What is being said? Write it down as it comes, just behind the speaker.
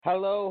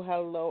Hello,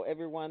 hello,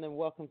 everyone, and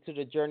welcome to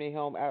the Journey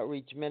Home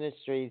Outreach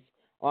Ministries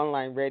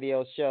online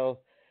radio show.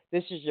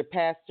 This is your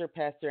pastor,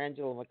 Pastor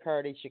Angela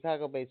McCarty,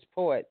 Chicago based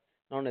poet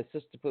known as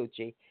Sister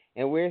Poochie,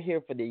 and we're here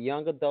for the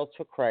Young Adults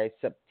for Christ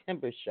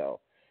September show,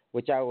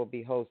 which I will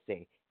be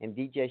hosting. And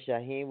DJ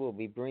Shyheim will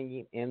be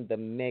bringing in the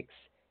mix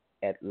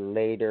at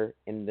later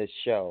in the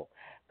show.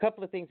 A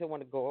couple of things I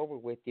want to go over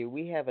with you.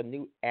 We have a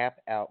new app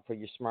out for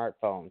your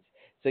smartphones.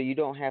 So you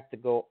don't have to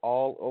go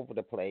all over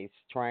the place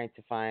trying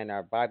to find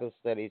our Bible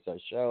studies, our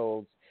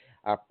shows,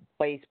 our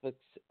Facebook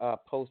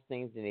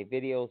postings, and the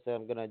videos that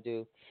I'm going to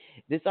do.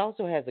 This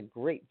also has a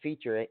great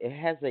feature. It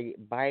has a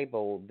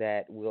Bible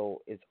that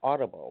will is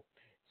audible,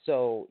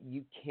 so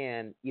you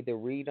can either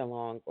read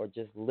along or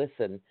just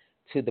listen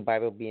to the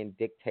Bible being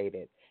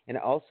dictated. And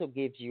it also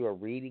gives you a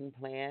reading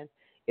plan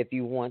if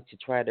you want to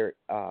try to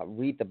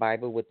read the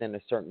Bible within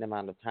a certain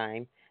amount of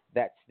time.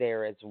 That's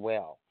there as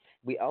well.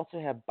 We also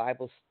have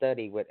Bible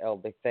study with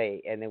Elder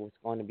Faye, and it was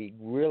going to be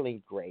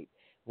really great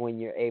when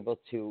you're able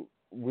to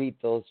read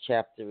those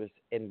chapters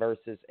and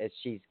verses as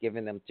she's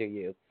giving them to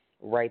you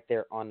right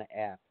there on the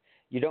app.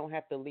 You don't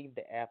have to leave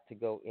the app to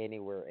go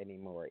anywhere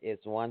anymore.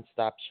 It's one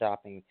stop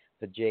shopping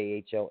for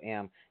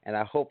JHOM. And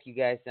I hope you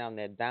guys down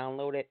there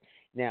download it.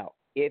 Now,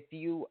 if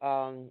you,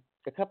 a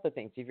couple of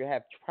things. If you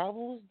have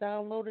troubles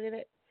downloading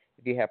it,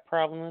 if you have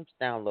problems,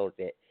 download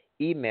it.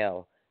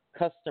 Email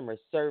customer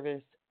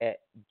service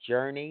at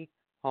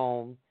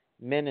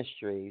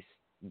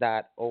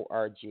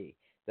journeyhomeministries.org.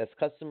 That's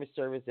customer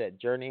service at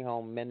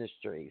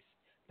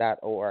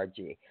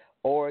journeyhomeministries.org.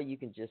 Or you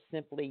can just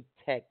simply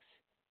text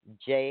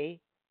JHOM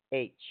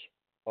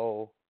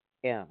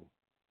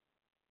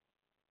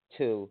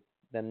to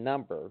the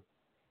number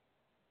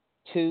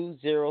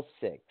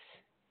 206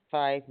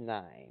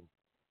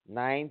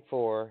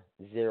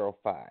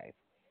 599405.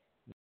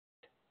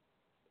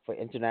 For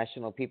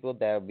international people,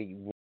 that would be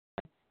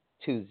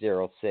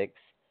 206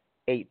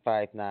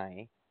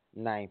 859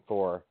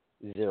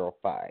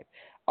 9405.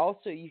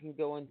 Also, you can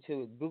go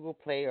into Google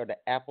Play or the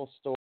Apple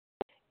Store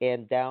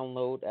and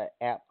download an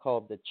app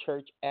called the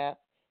Church app.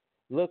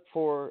 Look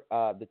for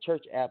the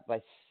Church app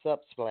by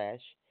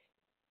Subsplash.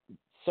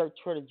 Search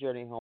for the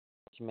Journey Home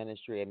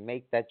Ministry and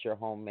make that your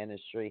home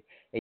ministry.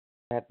 And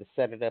you have to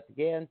set it up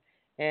again,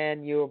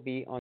 and you'll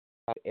be on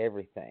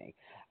everything.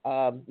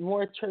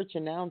 More church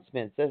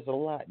announcements. There's a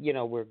lot.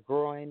 We're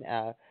growing.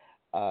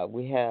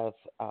 We have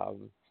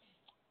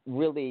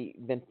really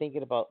been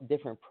thinking about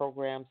different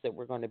programs that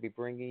we're going to be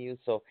bringing you.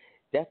 So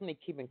definitely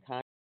keep in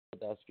contact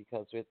with us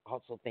because we're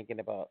also thinking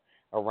about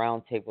a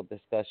roundtable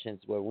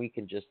discussions where we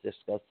can just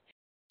discuss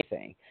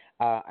anything.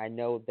 I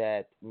know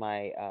that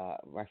my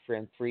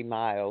friend Free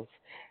Miles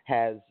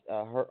has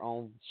her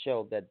own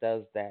show that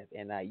does that,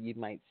 and you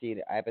might see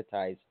it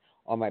advertised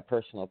on my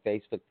personal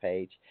Facebook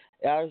page.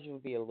 Ours will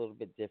be a little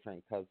bit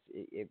different because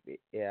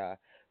yeah,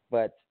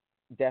 but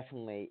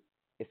definitely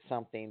it's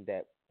something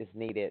that is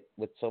needed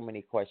with so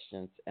many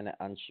questions in an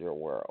unsure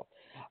world.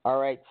 All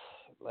right,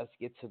 let's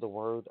get to the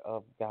Word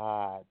of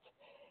God,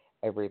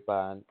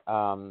 everyone.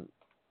 I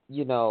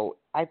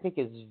think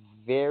it's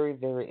very,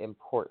 very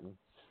important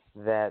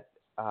that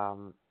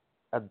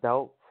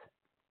adults,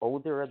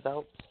 older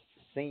adults,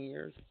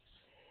 seniors,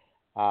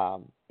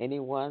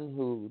 anyone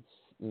who's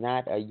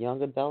not a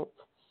young adult,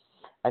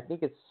 I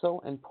think it's so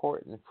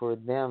important for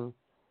them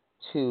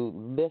to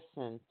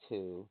listen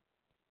to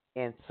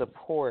and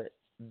support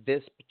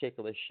this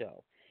particular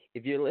show.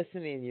 If you're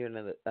listening and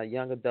you're a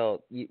young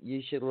adult,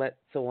 you should let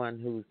someone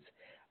who's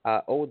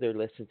older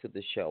listen to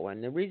the show.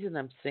 And the reason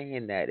I'm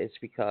saying that is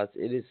because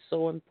it is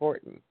so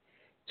important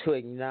to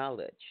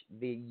acknowledge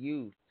the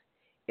youth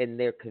and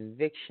their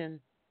conviction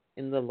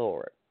in the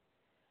Lord.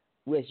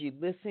 As you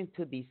listen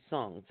to these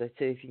songs, I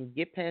say if you can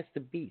get past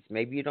the beats,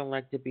 maybe you don't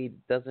like the beat,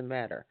 it doesn't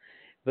matter.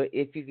 But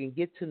if you can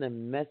get to the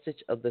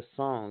message of the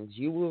songs,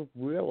 you will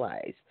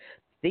realize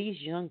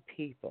these young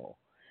people,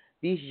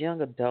 these young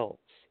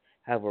adults,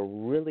 have a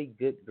really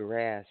good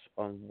grasp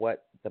on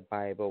what the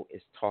Bible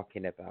is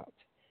talking about.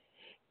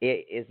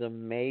 It is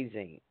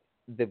amazing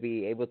to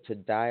be able to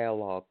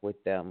dialogue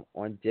with them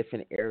on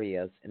different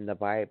areas in the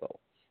Bible.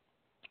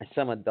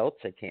 Some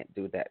adults I can't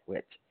do that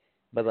with,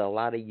 but a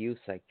lot of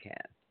youth I can.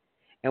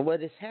 And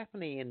what is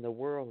happening in the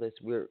world is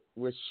we're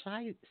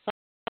silencing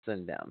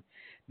them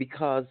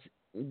because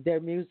their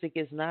music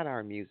is not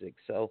our music.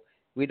 So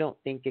we don't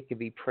think it could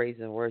be praise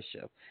and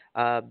worship.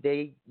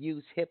 They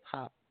use hip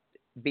hop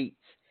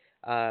beats.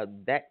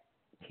 That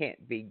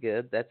can't be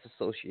good. That's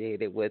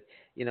associated with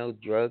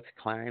drugs,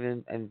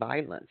 crime, and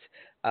violence.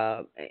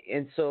 Uh,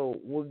 and so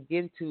we're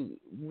going to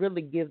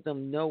really give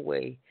them no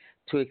way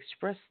to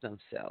express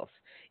themselves,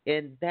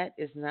 and that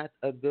is not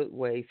a good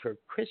way for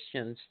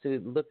Christians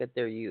to look at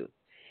their youth.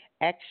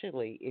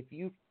 Actually, if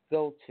you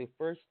go to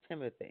First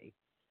Timothy,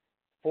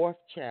 fourth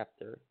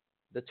chapter,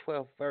 the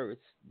 12th verse,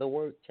 the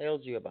word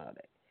tells you about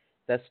it.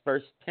 That's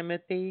First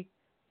Timothy,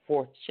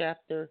 fourth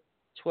chapter,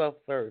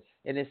 12th verse,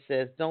 and it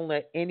says, "Don't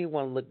let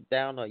anyone look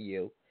down on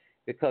you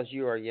because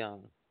you are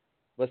young,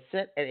 but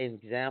set an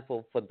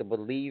example for the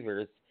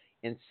believers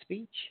in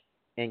speech,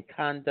 in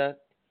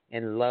conduct."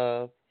 in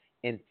love,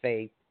 in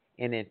faith,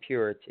 and in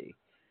purity.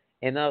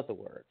 In other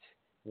words,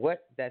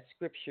 what that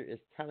scripture is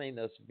telling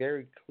us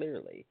very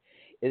clearly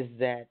is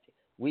that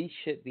we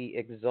should be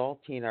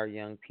exalting our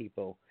young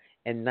people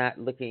and not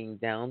looking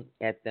down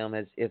at them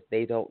as if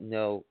they don't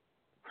know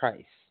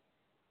Christ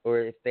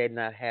or if they're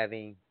not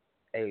having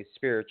a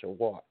spiritual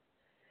walk.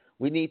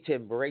 We need to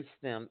embrace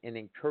them and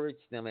encourage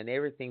them in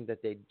everything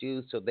that they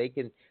do so they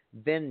can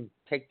then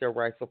take their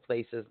rightful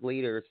place as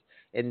leaders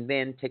and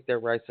then take their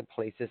rightful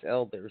place as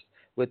elders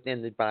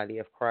within the body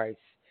of Christ.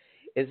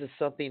 This is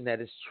something that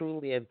is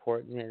truly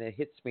important and it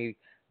hits me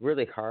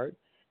really hard.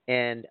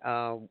 And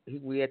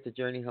we at the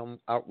Journey Home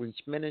Outreach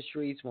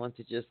Ministries want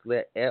to just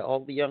let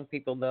all the young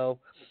people know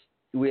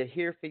we're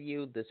here for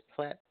you. This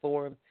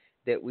platform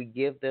that we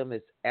give them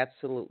is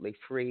absolutely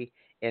free.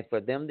 And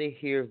for them to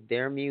hear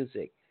their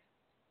music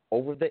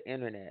over the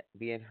internet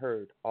being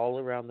heard all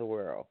around the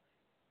world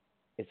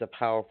is a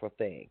powerful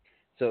thing.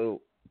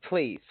 So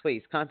please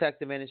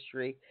contact the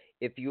ministry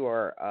if you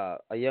are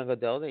a young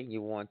adult and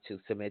you want to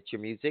submit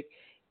your music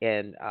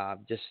and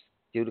just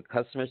do the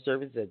customer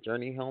service at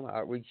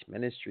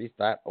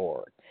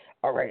journeyhomeoutreachministries.org.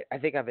 All right, I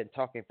think I've been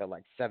talking for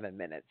like 7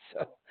 minutes,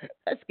 so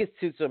let's get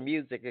to some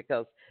music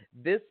because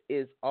this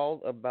is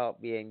all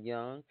about being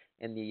young,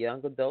 and the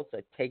young adults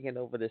are taking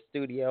over the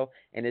studio,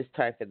 and it's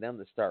time for them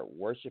to start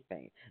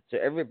worshiping. So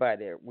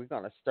everybody, we're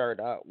going to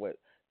start out with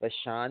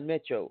Bashan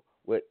Mitchell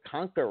with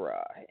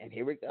Conqueror, and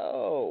here we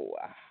go.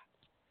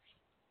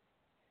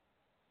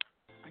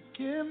 I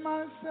give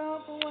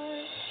myself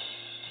away.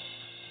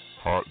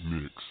 Hot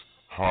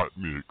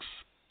mix,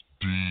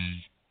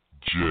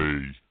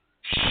 DJ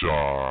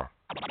Shyheim.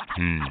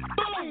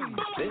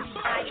 This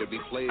should be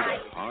played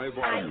at high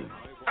volume.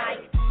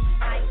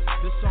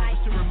 This song is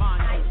to remind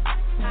you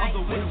of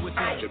the winner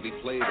within. Should be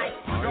played at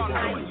high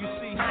Regardless of what volume. you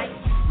see,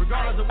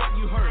 regardless of what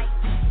you heard,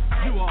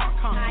 you are a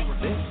conqueror.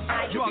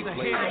 You are the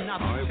head and not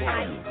the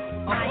tail,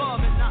 above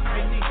and not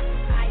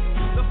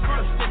beneath, the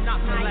first and not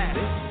the last.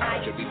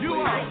 You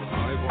are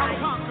a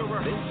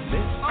conqueror.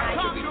 A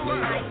conqueror.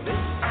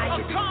 A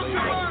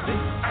conqueror.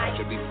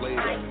 Should be played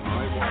at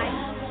high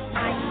volume.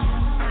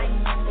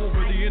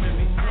 Over the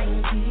enemy.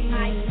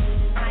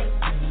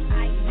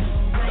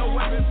 No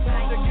weapon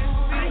formed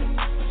against me.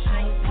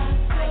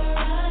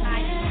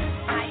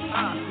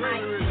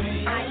 Greater is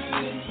he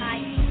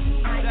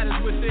that is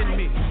within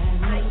me.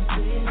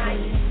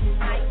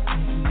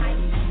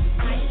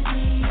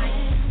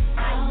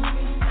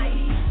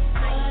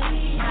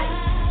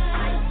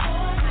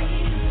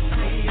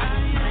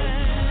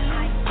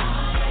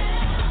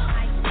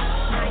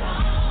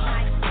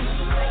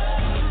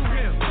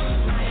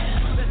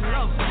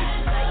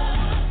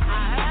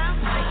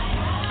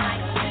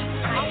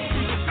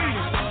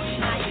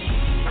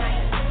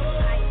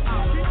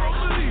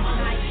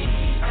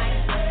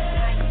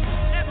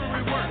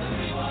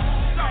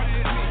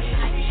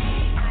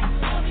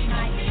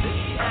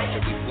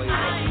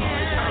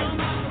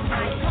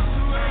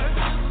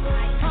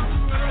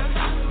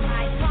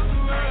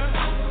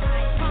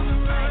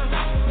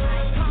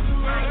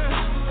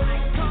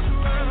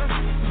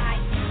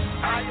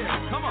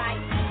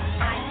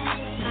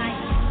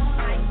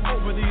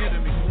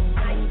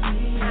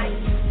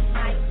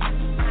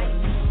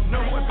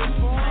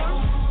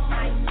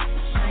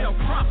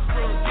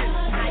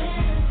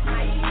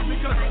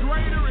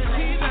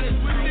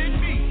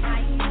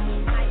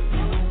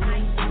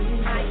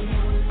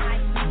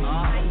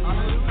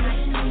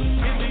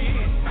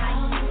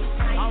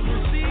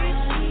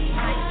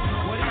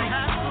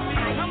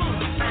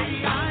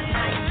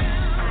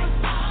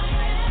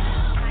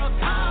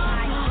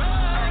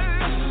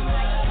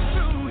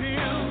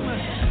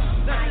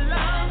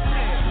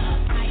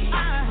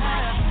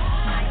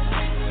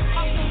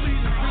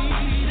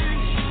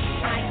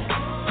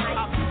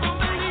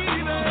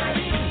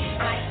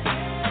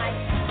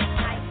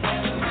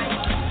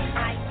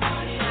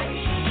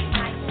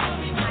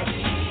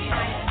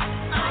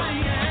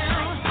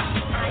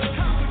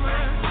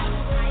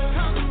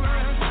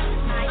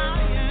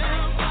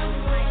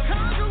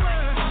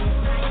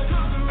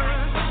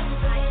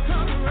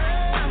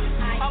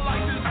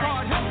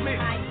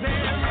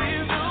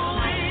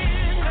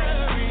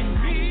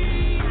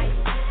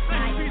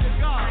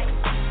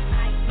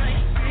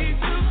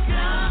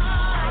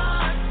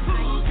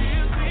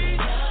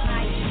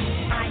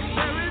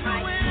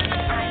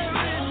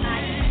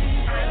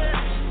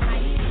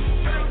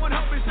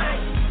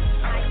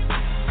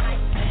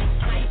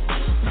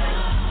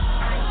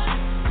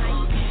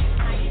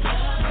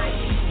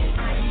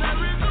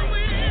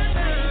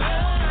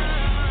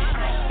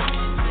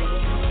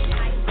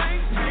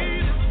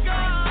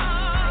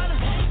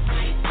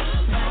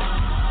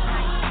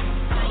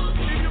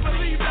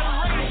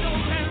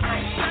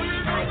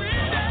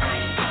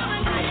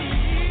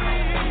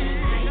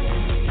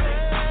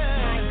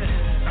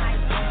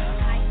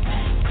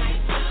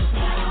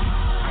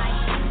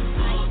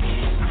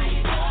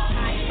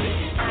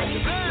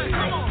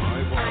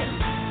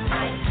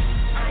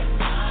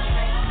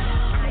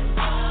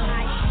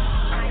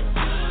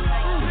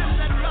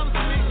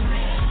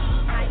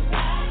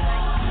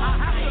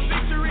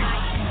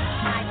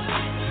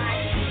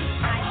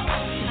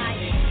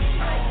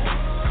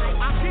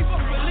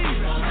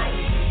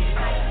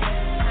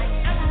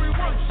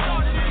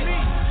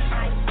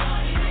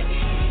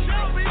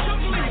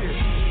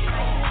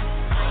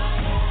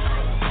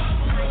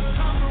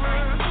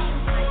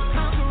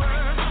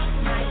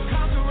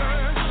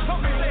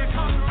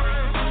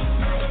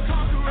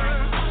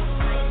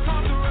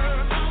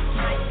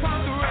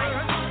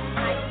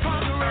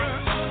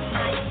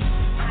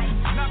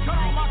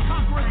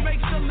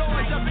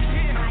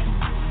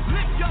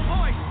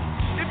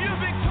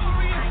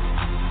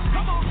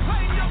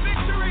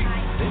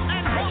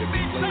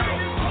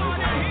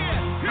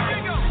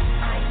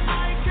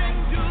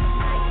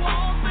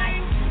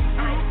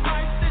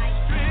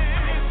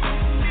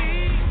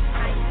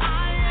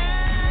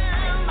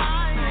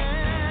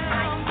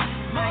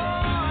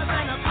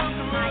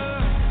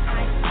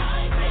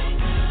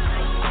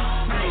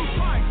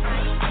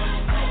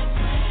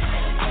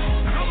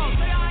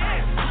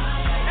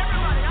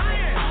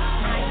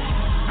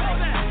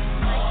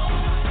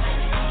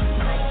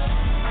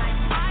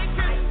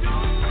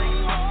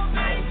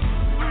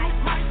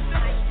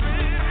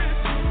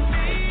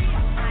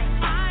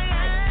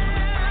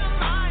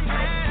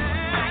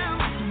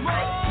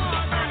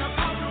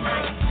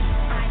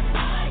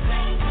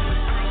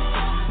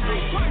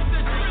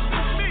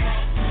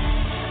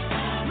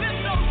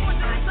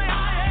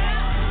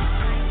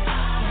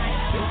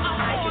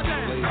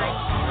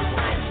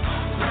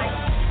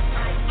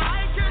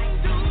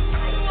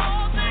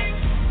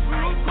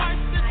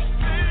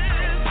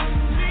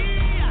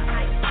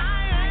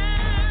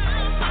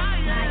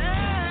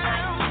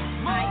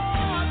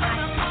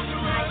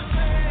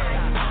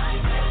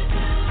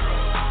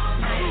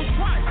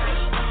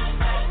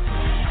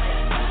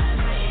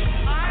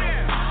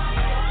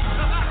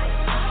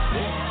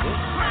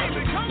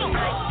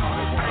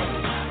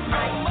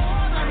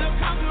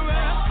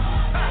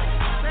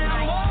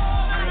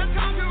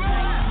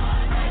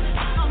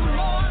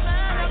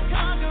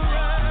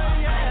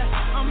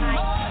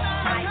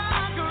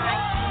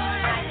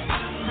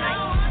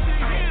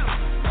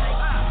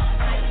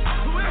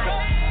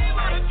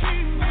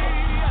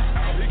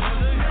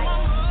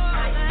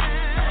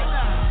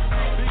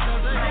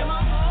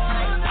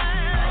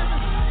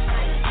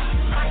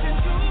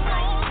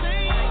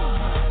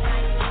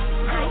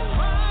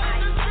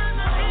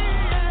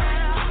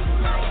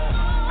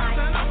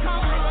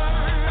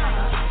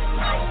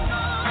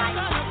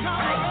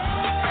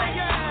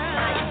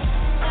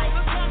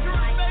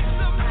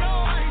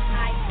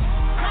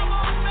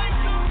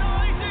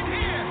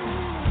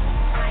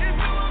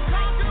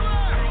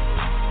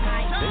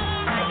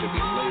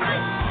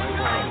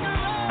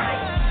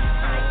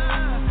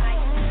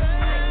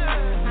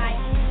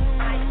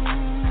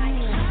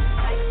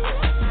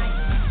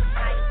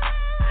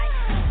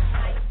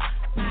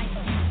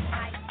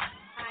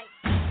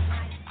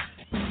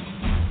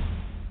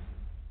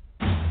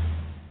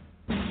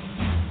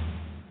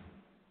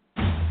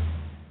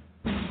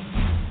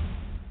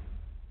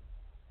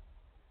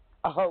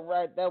 All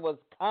right, that was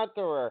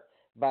Conqueror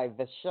by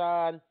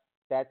Vashon.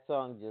 That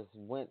song just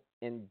went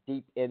in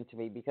deep into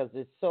me because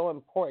it's so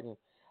important.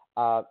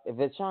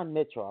 Vashon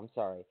Mitchell, I'm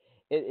sorry.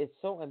 It's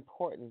so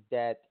important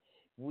that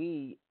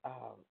we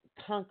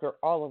conquer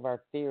all of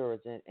our fears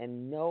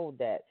and know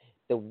that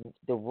the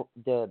the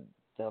the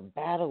the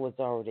battle is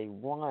already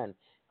won.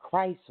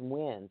 Christ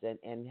wins,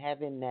 and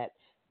having that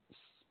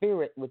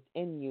spirit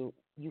within you,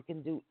 you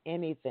can do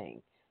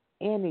anything,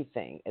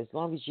 anything, as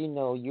long as you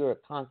know you're a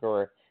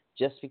conqueror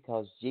just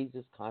because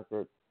Jesus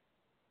conquered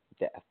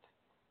death.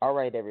 All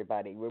right,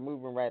 everybody, we're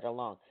moving right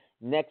along.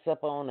 Next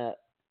up on the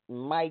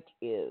mic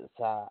is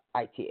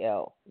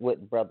ITL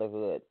with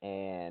Brotherhood,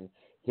 and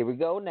here we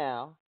go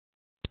now.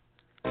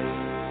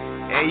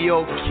 Hey,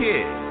 yo,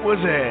 kid,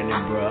 what's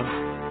happening,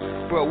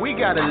 bro? Bro, we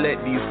gotta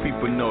let these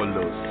people know a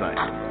little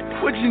something.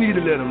 What you need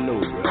to let them know,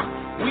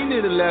 bro? We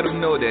need to let them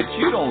know that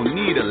you don't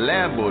need a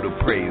Lambo to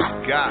praise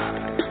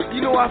God.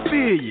 You know, I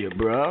feel you,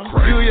 bro.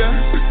 Do ya?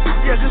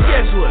 Yeah, cause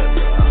guess what,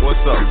 bro?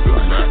 What's up,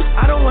 son?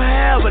 I don't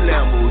have a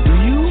Lambo, do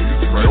you?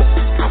 Nope.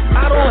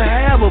 I don't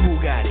have a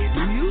Bugatti,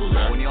 do you?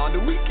 Only on the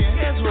weekend.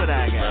 Guess what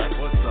I got?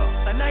 What's up?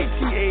 A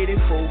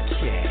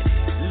 1984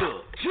 Caddy.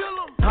 Look, chill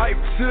 'em. Hype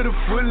to the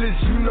fullest,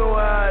 you know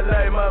how I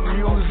like my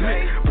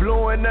music.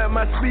 Blowing out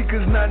my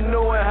speakers, not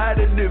knowing how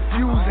to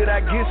diffuse it.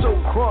 I get so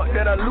crunk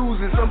that I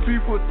lose it. Some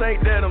people think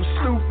that I'm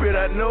stupid.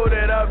 I know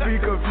that I be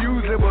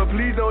confusing, but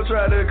please don't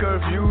try to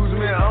confuse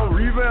me. I'm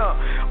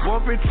rebound,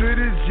 bumping to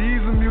this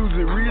Jesus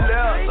music.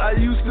 Relapse, I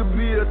used to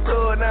be a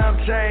thug, now I'm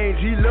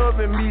changed. He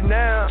loving me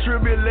now.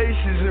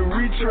 Tribulations and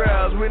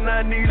retrials. When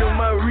I need him,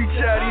 I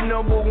reach out. He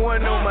number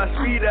one on my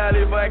speed out.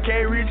 If I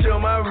can't reach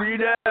him, I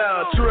read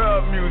out.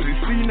 Trap music,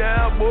 see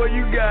now. Boy,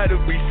 you gotta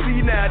be.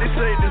 See now, this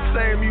ain't the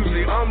same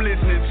music I'm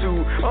listening to.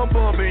 I'm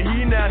bumping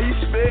he now, he's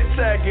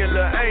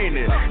spectacular, ain't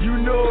it? You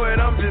know it,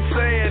 I'm just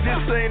saying.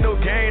 This ain't no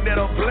game that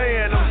I'm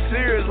playing. I'm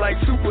serious like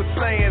Super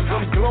Saiyans.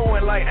 I'm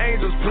glowing like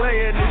angels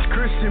playing. This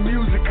Christian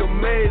music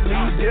amazing.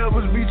 These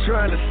devils be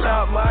trying to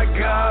stop my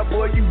God.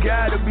 Boy, you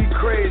gotta be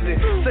crazy.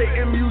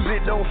 Satan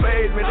music don't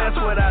faze me. That's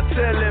what I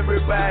tell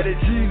everybody.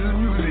 Jesus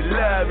music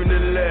live in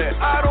the lab.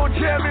 I don't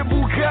jam in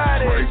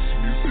Bugatti. Christ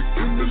music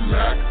in the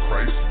lab.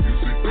 Christ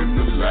music in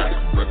the lab.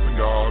 Repping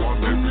God on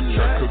every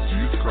track, cause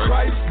Jesus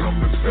Christ is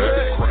coming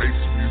back.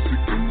 Christ music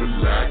in the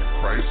lab.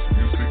 Christ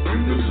music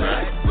in the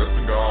lab.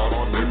 Repping God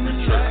on every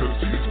track, cause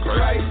Jesus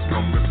Christ is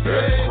coming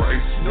back.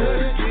 Christ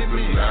music in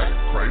the lab.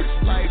 Christ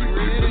music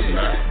in the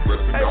lab.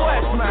 Repping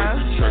God on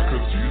every track,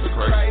 cause Jesus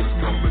Christ is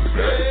coming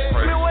back.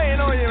 Been waiting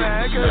on you,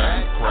 man, cause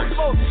I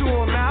spoke to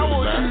him, man. I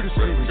want you to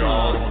speak to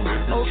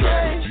him.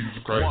 Okay?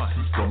 Christ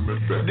is coming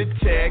back. The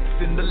text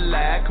in the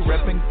lack,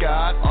 repping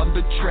God on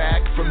the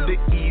track. From the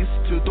east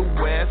to the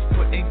west,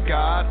 putting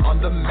God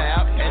on the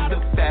map. And the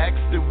fact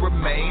still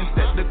remains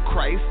that the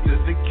Christ is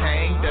the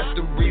king. That's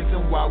the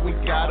reason why we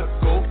gotta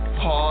go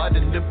hard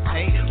in the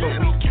paint. But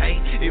we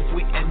can't if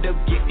we end up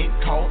getting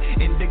caught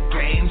in the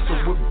game.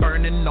 So we're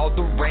burning all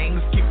the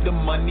rings, keep the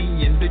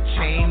money in the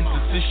chains.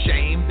 It's a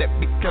shame that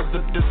because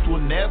of this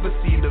we'll never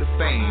see the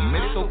same.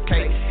 It's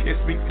okay,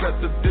 it's because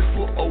of this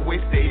we'll always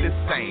stay the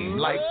same.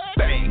 Like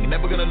bang,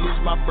 never gonna lose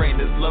my brain.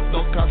 This love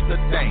don't cost a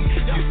thing.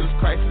 Jesus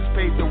Christ has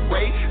paved the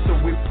way, so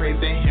we're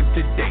praising him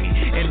today.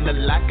 In the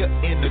locker,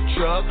 in the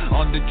truck,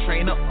 on the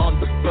train or on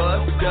the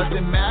bus.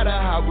 Doesn't matter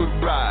how we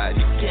ride,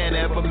 you can't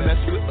ever mess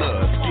with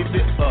us. Give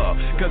it up,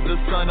 cause the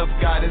Son of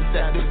God is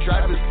at the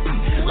driver's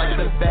seat. Like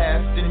the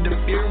Fast and the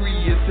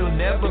Furious, he'll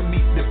never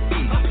meet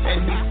defeat.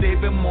 And he's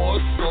saving more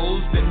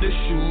souls than the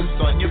shoes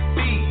on your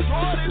feet.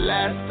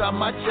 Last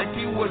time I checked,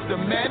 he was the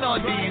man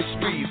on these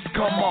streets.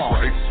 Come on.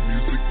 Christ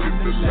music in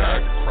the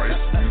lab.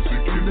 Christ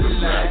music in the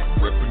lab.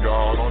 Repping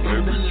God on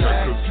every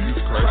track, cause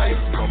Jesus Christ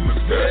is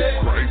coming back.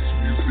 Christ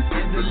music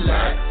in the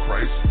lab.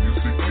 Christ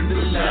music in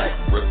the lab.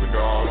 Repping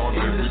God on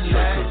every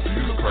track, cause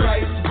Jesus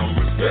Christ is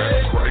coming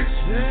back. Christ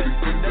music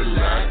in the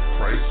lab.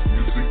 Christ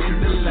music in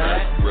the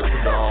lab.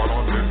 Repping God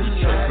on every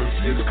track, cause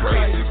Jesus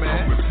Christ is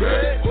coming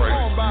back.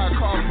 Christ buy a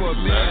car for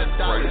 $1 million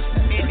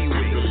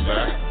anyway.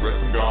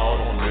 Repping God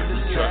on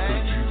every track,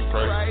 cause Jesus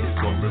Christ is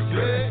coming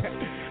back.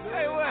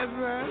 Hey, what,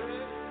 man?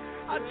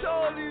 I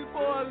told these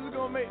boys we was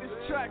gonna make this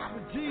track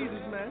for Jesus,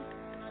 man.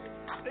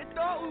 They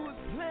thought we was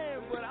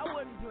playing, but I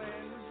wasn't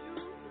playing. It was you.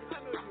 I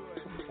know you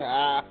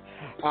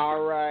weren't.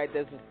 All right,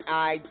 this is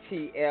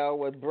ITL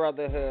with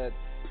Brotherhood.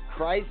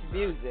 Christ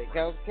music,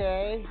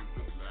 okay?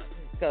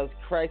 Because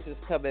Christ is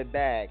coming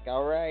back,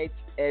 all right?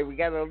 And we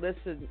got to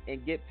listen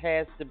and get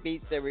past the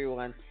beats,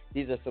 everyone.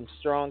 These are some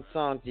strong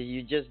songs. If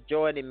you're just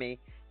joining me,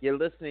 you're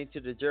listening to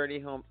the Journey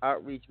Home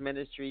Outreach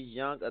Ministries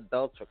Young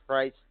Adults for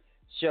Christ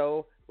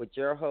show with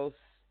your hosts,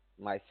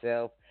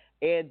 myself,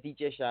 and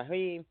DJ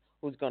Shyheim,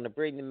 who's going to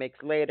bring the mix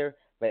later.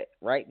 But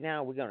right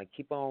now, we're going to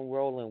keep on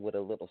rolling with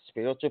a little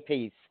spiritual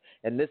peace.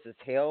 And this is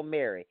Hail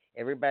Mary.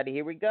 Everybody,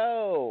 here we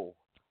go.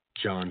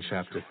 John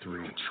chapter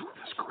 3.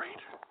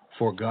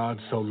 For God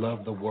so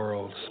loved the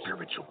world,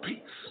 Spiritual peace.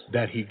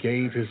 that he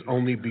gave his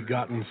only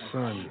begotten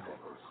Son,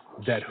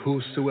 that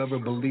whosoever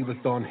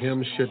believeth on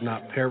him should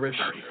not perish,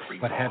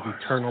 but have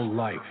eternal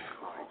life.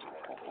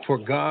 For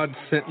God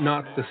sent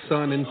not the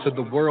Son into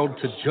the world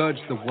to judge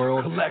the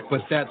world, but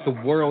that the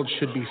world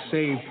should be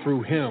saved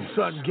through him.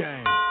 Son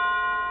gang.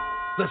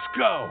 Let's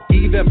go.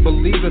 He that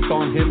believeth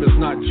on him is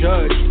not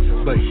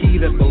judged, but he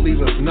that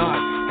believeth not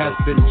hath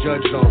been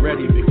judged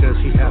already, because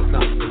he hath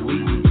not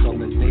believed on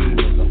the name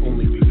of the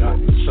only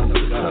begotten Son of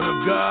God. Son of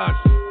God.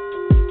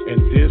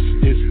 And this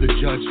is the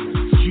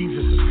judgment.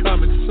 Jesus is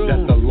coming soon.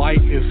 That the light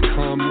is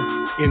come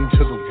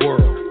into the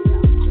world,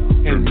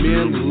 and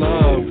men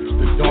love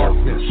the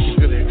darkness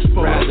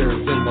rather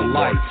than the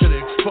light.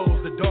 Gonna expose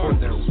the For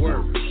darkness. their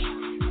works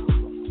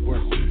were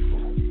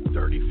evil.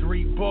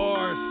 33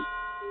 bars.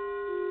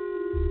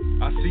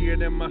 I see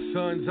it in my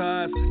son's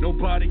eyes.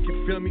 Nobody can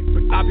feel me,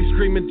 but I be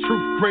screaming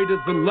truth greater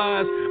than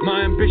lies.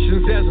 My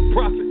ambitions as a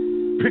prophet.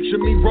 Picture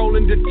me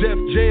rolling to Def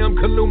Jam,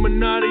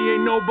 Illuminati,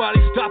 ain't nobody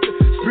stopping.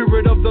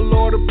 Spirit of the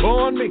Lord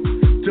upon me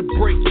to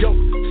break yoke.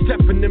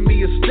 Stepping to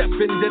me is step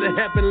into the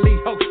heavenly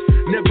host.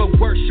 Never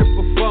worship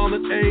a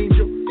fallen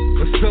angel,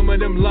 but some of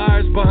them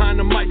liars behind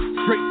the mic,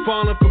 straight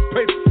falling for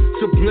paper.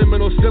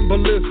 Subliminal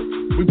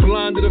symbolism, we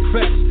blind to the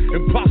facts.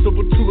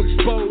 Impossible to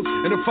expose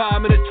in a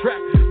 5-minute track,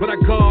 but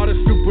our God is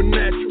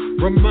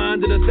supernatural.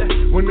 Reminded of that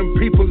when them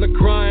people are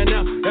crying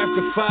out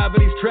after 5 of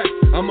these tracks.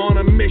 I'm on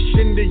a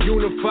mission to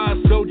unify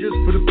soldiers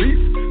for the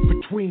peace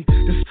between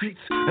the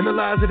streets and the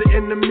lies of the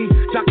enemy.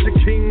 Dr.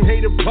 King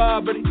hated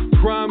poverty,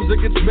 crimes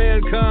against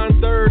mankind.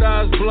 Third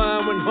eyes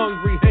blind when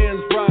hungry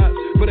hands rise.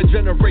 But a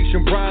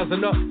generation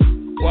rising up,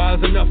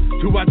 wise enough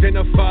to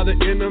identify the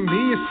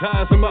enemy and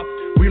size them up.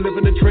 We live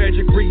in a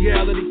tragic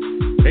reality.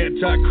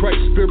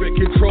 Antichrist spirit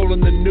controlling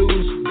the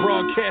news,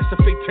 broadcast of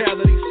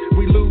fatalities.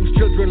 We lose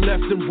children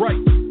left and right,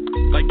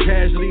 like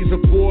casualties of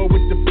war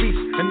with the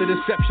beast and the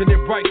deception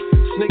it right.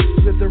 Snakes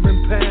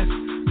slithering past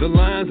the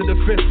lines of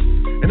defense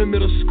in the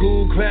middle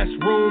school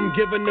classroom,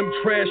 giving them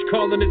trash,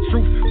 calling it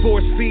truth,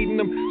 force feeding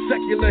them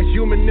secular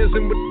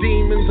humanism with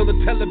demons on the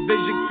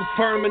television,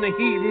 confirming the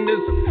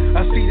hedonism.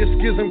 I see the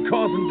schism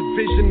causing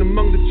division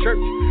among the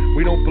church.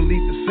 We don't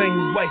believe the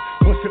same way.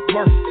 What's it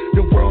worth?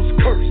 The world's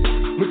cursed,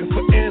 looking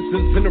for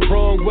answers in the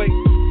wrong way.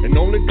 And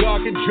only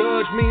God can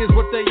judge me is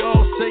what they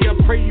all say. I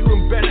pray you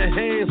in better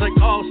hands like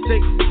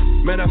Allstate.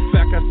 Matter of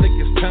fact, I think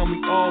it's time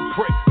we all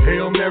pray.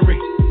 Hail Mary,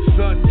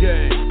 Son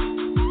Gang.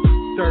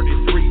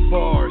 33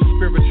 bars,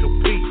 spiritual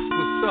peace.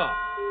 What's up?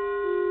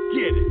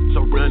 Get it.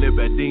 Surrounded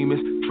by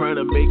demons, trying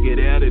to make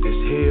it out of this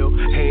hell.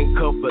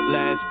 Handcuffed but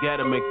last,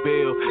 gotta make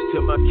bail.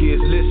 Tell my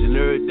kids, listen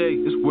every day,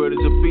 this word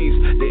is a beast.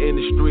 The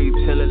industry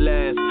telling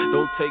lies,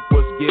 don't take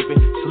what's given.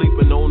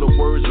 Sleeping on the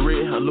words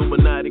written,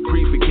 Illuminati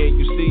creepy, can't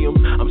you see them?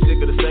 I'm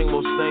sick of the same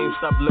old same,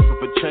 stop looking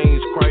for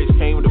change. Christ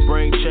came to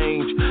bring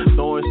change.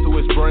 Thorns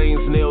through his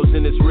brains, nails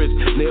in his wrist,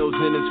 nails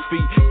in his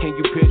feet. Can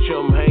you picture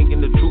him hanging?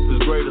 The truth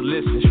is greater,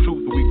 listen, it's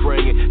truth that we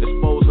bringing.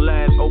 Expose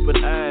lies,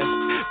 open eyes.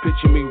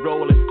 Picture me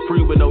rolling,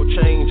 free with no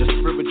change, a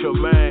spiritual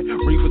mind.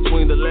 Read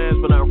between the lines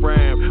when I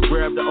rhyme.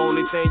 Grab the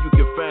only thing you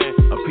can find,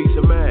 a peace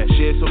of mind.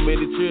 Shed so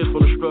many tears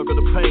from the struggle,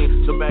 the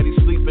pain. Somebody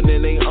sleeping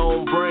in their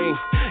own brain.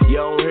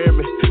 Y'all don't hear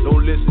me,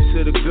 don't listen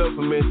to the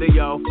government, they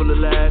all full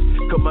of lies.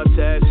 Cut my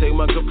ties, say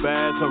my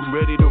goodbyes, I'm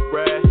ready to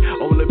ride.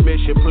 On a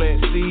mission, plant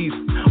seeds,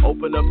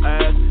 open up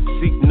eyes.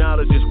 Seek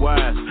knowledge is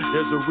wise,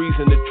 there's a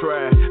reason to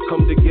try.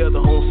 Come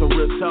together on some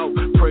real talk,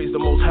 praise the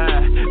Most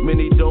High.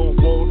 Many don't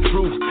want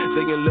truth,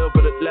 they in love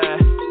with a lie.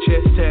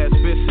 Chest tats,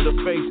 fist to the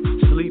face,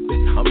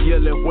 sleeping. I'm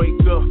yelling,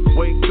 wake up,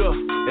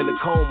 in the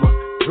coma,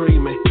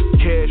 dreaming.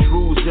 Cash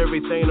rules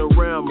everything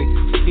around me,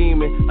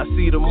 scheming. I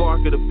see the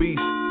mark of the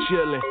beast,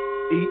 chilling,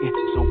 eating.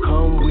 So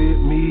come with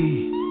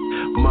me,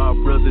 my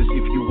brothers,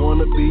 if you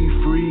wanna be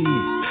free.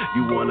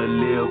 You wanna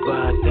live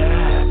or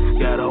die,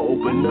 gotta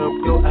open up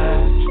your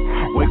eyes.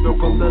 Wake up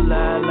from the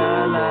lie.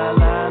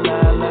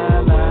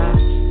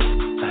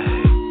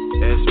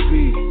 SP,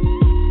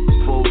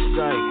 full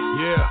sight,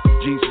 Yeah.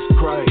 Jesus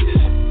Christ.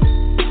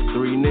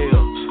 3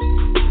 nails,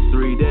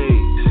 3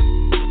 days,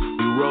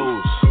 he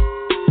rose.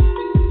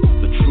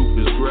 The truth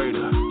is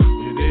greater.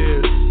 It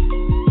is.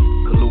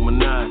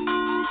 Illuminati,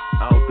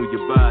 out through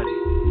your body.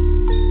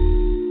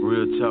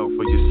 Real talk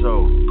for your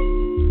soul.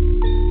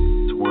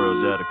 This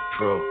world's out of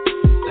control.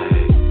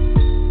 Hey.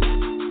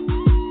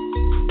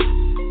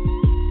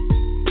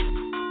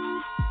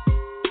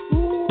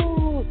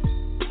 Ooh.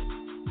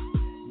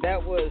 That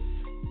was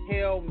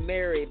Hail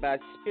Mary by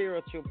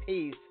Spiritual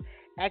Peace,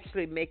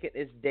 actually making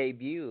its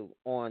debut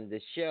on the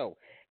show.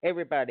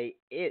 Everybody,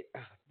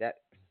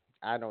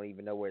 I don't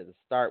even know where to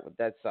start with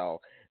that song.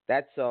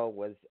 That song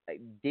was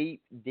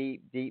deep.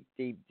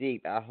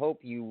 I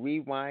hope you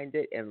rewind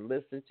it and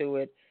listen to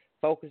it.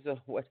 Focus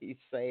on what he's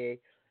saying.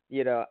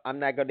 You know, I'm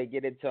not going to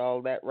get into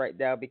all that right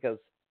now because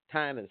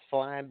time is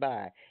flying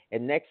by.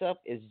 And next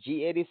up is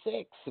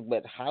G86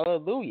 with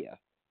Hallelujah.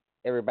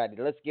 Everybody,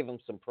 let's give him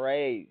some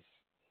praise.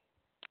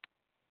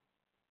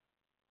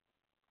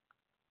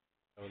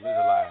 Oh, live a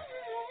lie.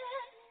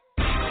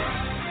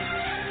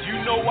 You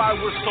know why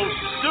we're so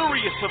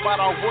serious about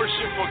our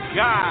worship for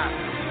God.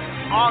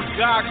 Our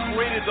God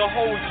created the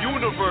whole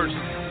universe.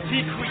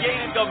 He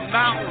created the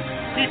mountains.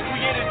 He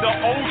created the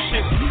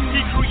ocean.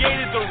 He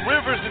created the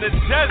rivers and the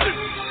desert.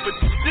 But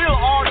still,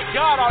 our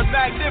God, our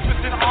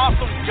magnificent,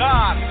 awesome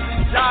God,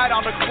 died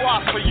on the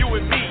cross for you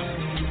and me.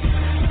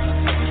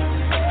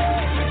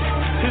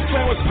 His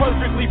plan was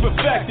perfectly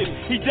perfected.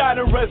 He died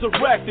and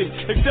resurrected.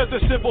 Accept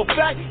the simple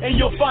fact, and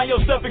you'll find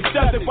yourself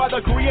accepted by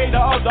the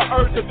creator of the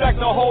earth. In fact,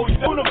 the whole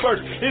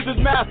universe is his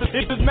master.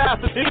 It's his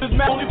master. It's his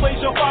master. Only place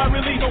you'll find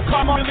relief, no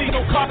common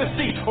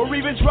seat, or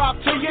even drop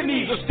to your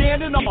knees, or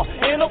standing up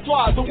and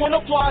applaud. The one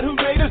applaud who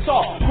made us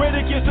all.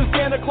 Greater gifts than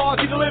Santa Claus.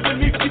 He delivered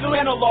me to the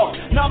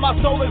analog. Now my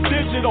soul is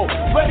digital,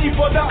 ready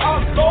for the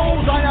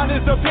upgoes. Zion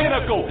is the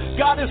pinnacle.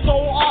 God is so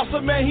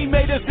awesome, man. He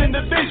made us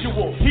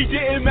individual. He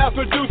didn't mass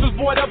produce us,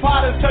 boy. The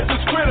pot touch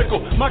is critical.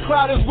 My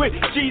crowd is with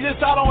Jesus,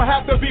 I don't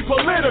have to be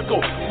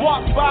political.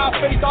 Walk by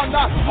faith, I'm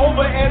not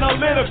over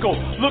analytical.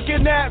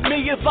 Looking at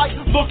me is like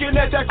looking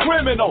at that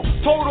criminal.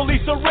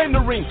 Totally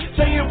surrendering,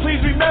 saying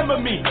please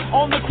remember me.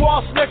 On the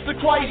cross next to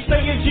Christ,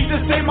 saying Jesus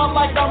saved my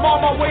life, I'm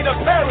on my way to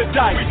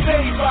paradise. We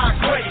saved by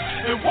grace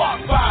and walk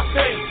by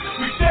faith.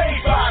 We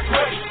saved by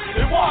grace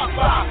and walk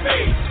by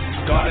faith.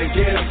 Gotta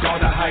give God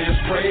the highest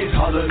praise,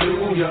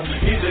 hallelujah.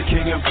 He's the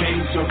King of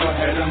Kings, so go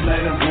ahead and let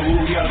him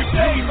rule ya. We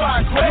saved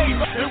by grace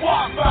and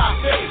walk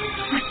by faith.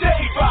 We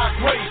saved by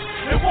grace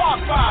and walk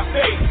by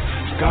faith.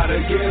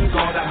 Gotta give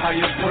God the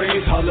highest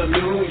praise,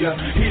 hallelujah.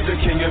 He's the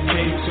King of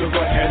Kings, so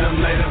go ahead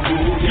and let him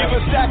rule ya. Give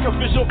a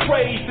sacrificial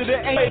praise to the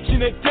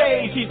ancient of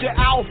days. He's the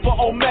Alpha,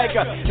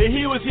 Omega, and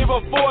he was here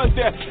before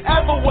there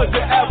ever was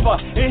there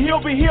ever, and he'll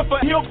be here for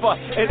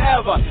and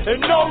ever. And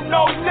no,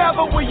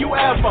 never will you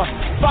ever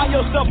find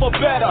yourself a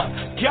better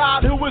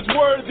God who is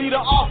worthy to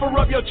offer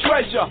up your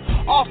treasure,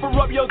 offer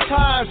up your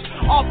times,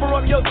 offer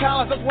up your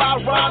talents. That's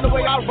why I rhyme the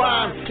way I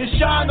rhyme, and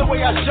shine the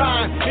way I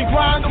shine, and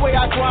grind the way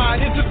I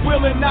grind. It's his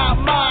will and not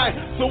mine.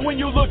 So when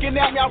you're looking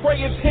at me, I pray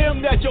it's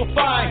him that you'll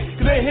find,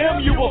 cause in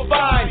him you will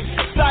find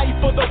sight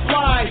for the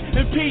blind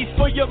and peace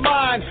for your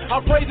mind.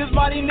 I praise his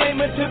mighty name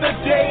until the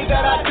day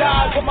that I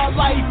die, but my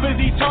life is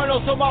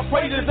eternal, so my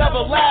praise is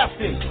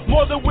everlasting.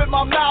 More than with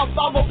my mouth,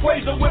 I'ma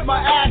praise him with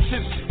my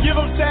actions. Give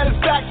him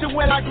satisfaction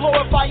when I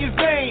glorify his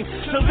name.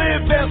 To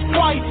live as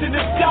Christ and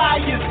to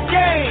die is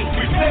gain.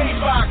 We saved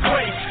by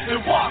grace and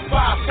walk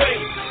by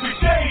faith. We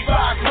saved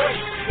by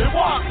grace and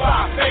walk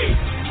by faith.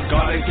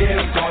 Gotta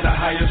give God the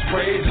highest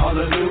praise,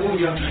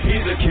 hallelujah.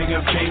 He's the King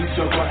of Kings,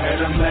 so go ahead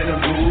and let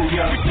him rule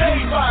ya. We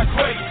saved by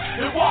grace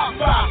and walk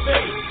by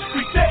faith.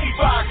 We saved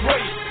by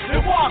grace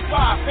and walk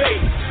by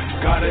faith.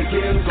 Gotta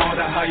give God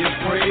the highest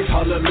praise,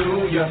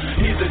 hallelujah.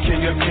 He's the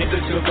King of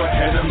Kings, so go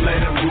ahead and let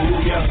him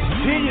rule ya.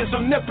 He is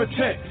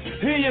omnipotent.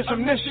 He is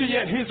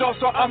omniscient. He's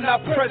also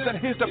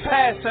omnipresent. He's the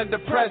past and the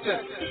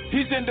present.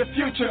 He's in the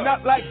future,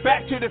 not like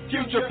Back to the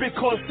Future,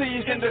 because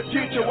he's in the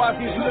future while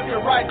he's looking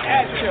right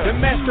at you. The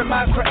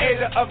mastermind,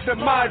 creator of the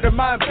mind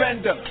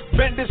bender.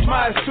 Bend his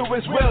mind to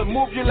his will,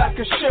 move you like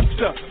a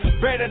shifter.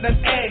 Better than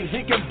eggs,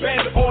 he can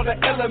bend all the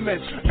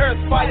elements. Earth,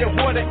 fire,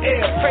 water,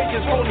 air, praise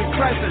his holy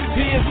presence.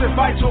 He is the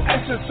vital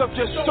essence of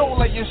your soul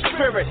and your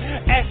spirit.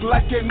 Act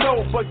like you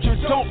know, but you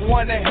don't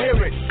want to hear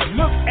it.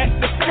 Look at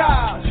the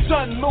sky,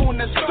 sun,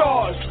 moon, and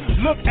stars.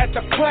 Look at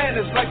the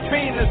planets like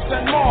Venus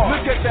and Mars.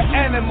 Look at the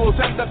animals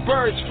and the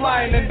birds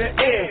flying in the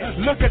air.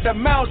 Look at the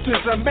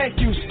mountains and make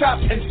you stop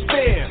and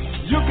stare.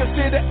 You can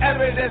see the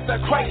evidence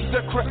that Christ is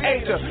the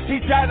creator. He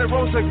died and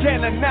rose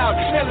again and now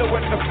chilling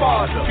with the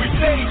Father. We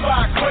saved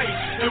by grace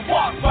and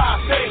walk by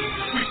faith.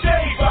 We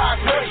saved by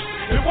grace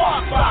and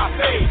walk by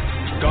faith.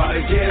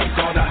 Gotta give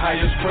God the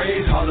highest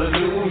praise,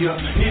 hallelujah.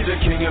 He's the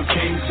King of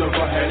Kings, so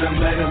go ahead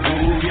and let him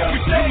rule ya. We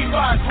saved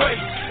by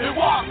grace and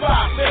walk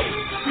by faith.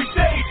 We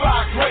saved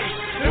by grace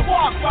and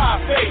walk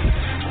by faith.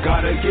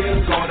 Gotta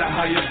give God the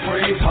highest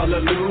praise,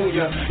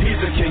 hallelujah.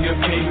 He's the King of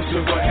Kings,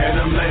 so go ahead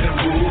and let him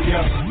rule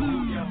ya.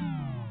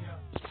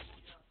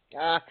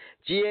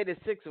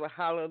 G86 with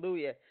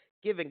hallelujah,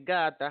 giving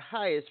God the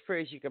highest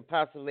praise you can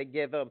possibly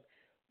give him.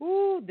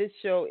 Ooh, this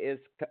show is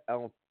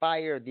on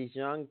fire. These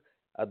young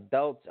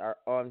adults are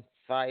on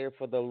fire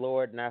for the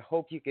Lord, and I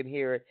hope you can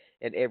hear it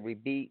in every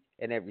beat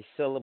and every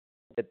syllable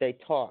that they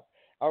talk.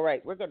 All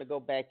right, we're going to go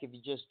back if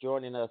you're just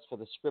joining us for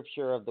the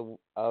scripture of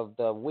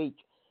the week.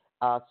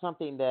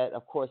 Something that,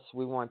 of course,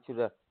 we want you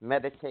to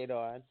meditate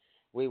on.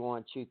 We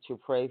want you to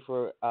pray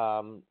for,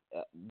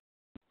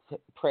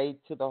 pray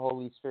to the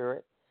Holy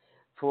Spirit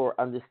for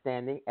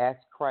understanding. Ask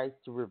Christ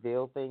to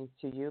reveal things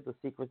to you, the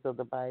secrets of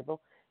the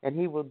Bible, and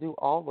he will do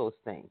all those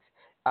things.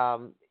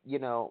 You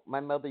know, my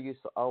mother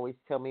used to always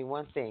tell me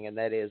one thing, and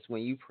that is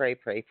when you pray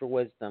for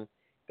wisdom.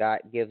 God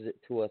gives it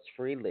to us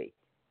freely,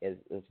 as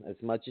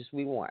much as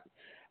we want.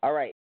 All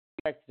right,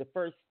 back to the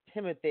 1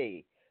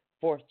 Timothy,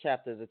 4th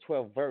chapter, the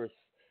 12th verse.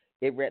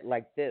 It read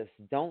like this: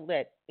 Don't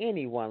let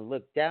anyone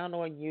look down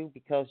on you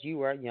because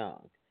you are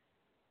young,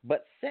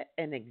 but set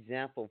an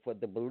example for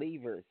the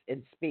believers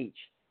in speech,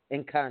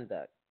 in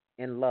conduct,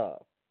 in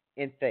love,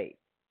 in faith,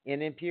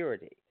 and in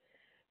purity.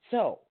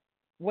 So,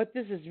 what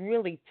this is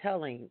really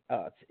telling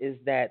us is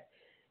that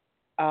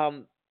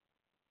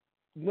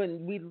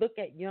when we look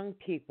at young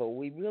people,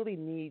 we really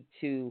need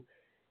to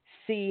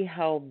see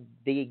how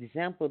the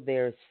example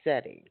they're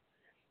setting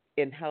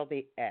in how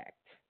they act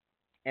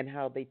and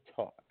how they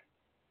talk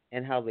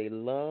and how they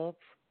love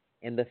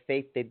and the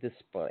faith they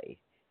display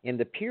and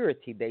the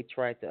purity they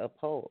try to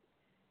uphold.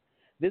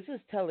 This is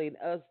telling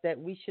us that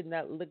we should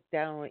not look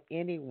down on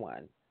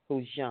anyone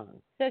who's young,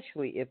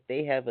 especially if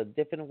they have a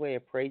different way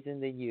of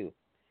praising than you.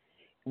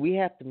 We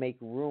have to make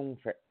room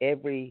for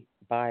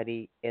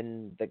everybody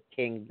in the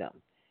kingdom.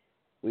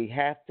 We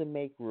have to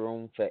make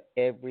room for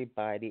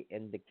everybody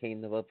in the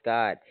kingdom of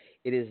God.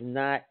 It is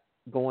not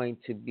going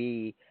to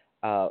be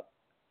uh,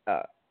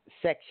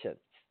 sections.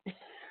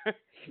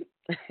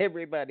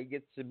 Everybody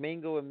gets to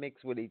mingle and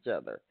mix with each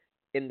other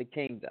in the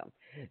kingdom.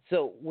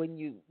 So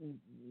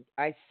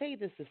I say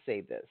this to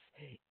say this.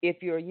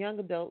 If you're a young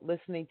adult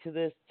listening to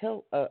this,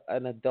 tell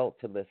an adult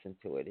to listen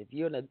to it. If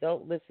you're an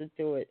adult, listen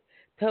to it.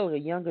 Tell a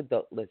young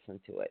adult listen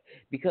to it,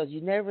 because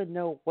you never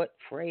know what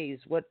phrase,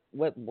 what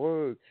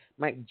word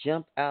might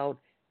jump out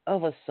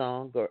of a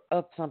song or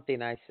of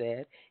something I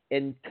said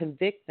and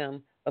convict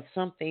them of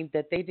something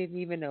that they didn't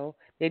even know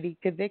they need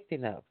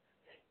convicting of.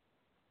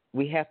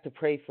 We have to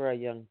pray for our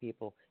young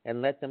people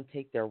and let them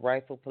take their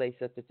rightful place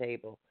at the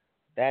table.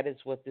 That is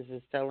what this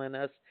is telling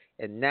us.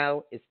 And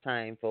now it's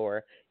time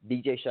for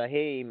DJ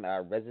Shyheim,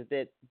 our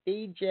resident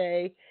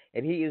DJ,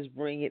 and he is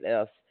bringing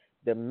us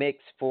the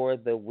mix for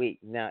the week.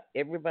 Now,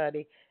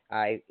 everybody,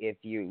 if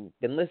you've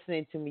been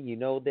listening to me, you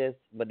know this,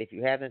 but if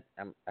you haven't,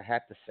 I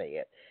have to say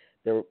it.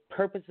 The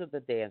purpose of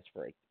the dance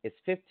break is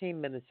 15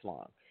 minutes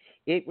long.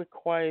 It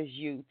requires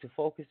you to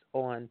focus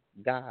on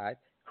God,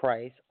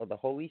 Christ, or the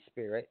Holy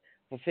Spirit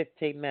for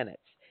 15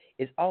 minutes.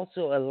 It's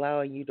also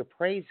allowing you to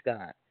praise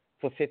God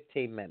for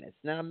 15 minutes.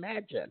 Now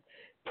imagine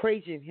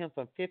praising Him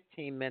for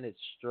 15 minutes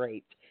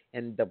straight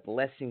and the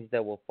blessings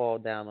that will fall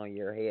down on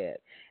your head.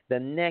 The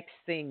next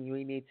thing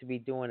we need to be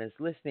doing is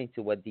listening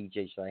to what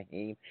DJ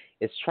Shyheim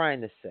is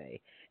trying to say.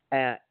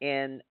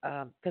 And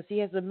because he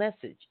has a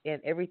message in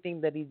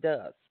everything that he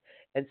does.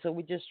 And so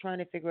we're just trying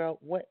to figure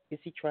out what is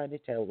he trying to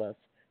tell us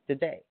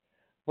today.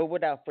 But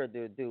without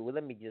further ado,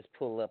 let me just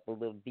pull up a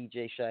little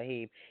DJ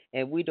Shyheim,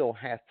 and we don't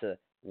have to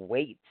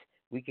wait.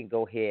 We can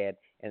go ahead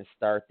and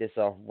start this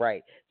off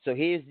right. So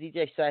here's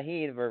DJ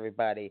Shyheim,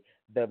 everybody,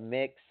 the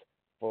mix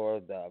for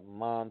the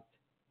month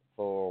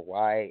for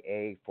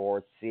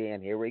YA4C,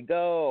 and here we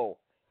go.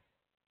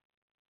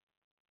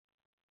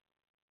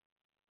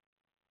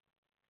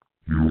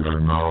 You are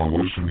now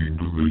listening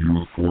to the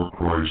Youth for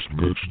Christ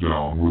Mix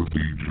Down with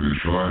DJ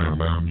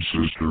Shyheim and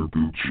Sister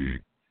Gucci.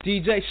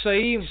 DJ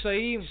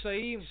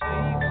Shyheim.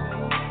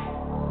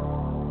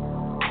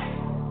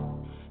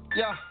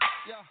 Yeah.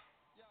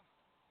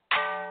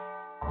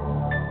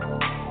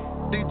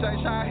 DJ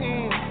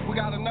Shyheim, we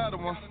got another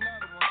one.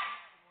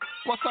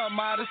 What's up,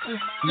 Modesty?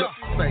 Look,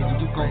 Satan,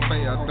 you gon'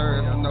 fail,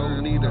 there's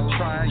no need to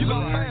try. You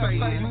gon' fail,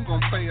 Satan, you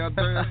gon' fail,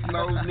 there's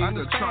no need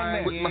to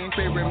try. With my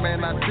spirit,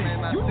 man, I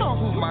see. You know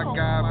who my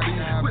God be.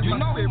 With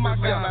my spirit,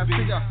 man, I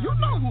see. You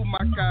know who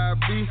my God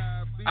be.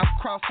 I'm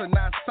crossing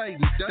out Satan,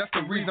 that's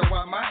the reason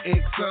why my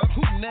ex up.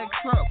 Who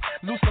next up?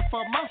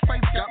 Lucifer, my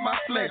faith got my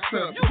flex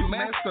up. You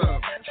messed up.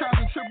 Trials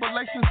and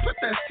tribulations, put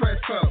that stress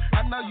up.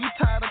 I know you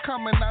tired of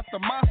coming after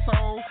my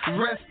soul.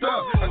 Rest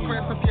up.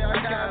 Aggressive, yeah, I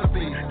gotta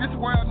be. This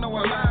world know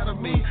a lot of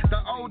me.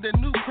 The old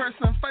and new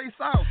person face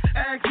off.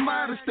 Ask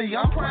modesty,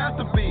 I'm proud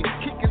to be.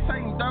 Kicking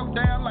Satan dope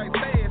down like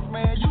Feds,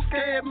 man. You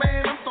scared,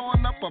 man? I'm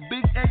throwing up a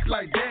big X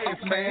like Dez,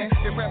 man.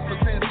 It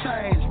represents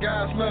change,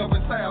 God's love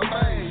and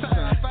salvation.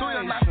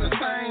 Thrill like the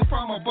same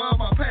from above,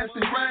 my past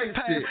erased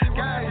it.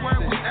 Guys, where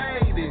we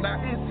aided.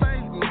 Now it's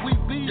Satan, we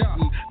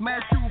beatin'.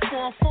 Matthew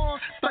 4:4,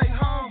 stay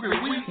hungry,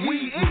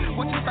 we eatin'.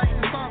 What you think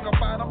this song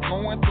about? I'm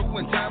going through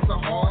when times are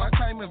hard. I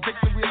claim a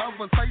victory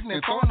over Satan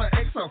and throwing an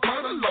X up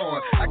for the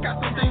Lord. I got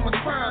some demons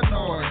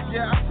paranoid.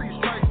 Yeah, I see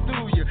straight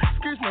through you.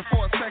 Excuse me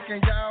for a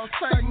second, y'all.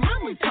 Satan,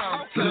 let me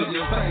talk to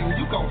you. Satan,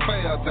 you gon'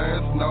 fail,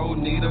 there's no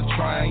need of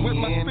trying. With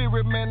my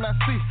spirit, man, I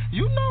see.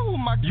 You know who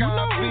my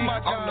God be.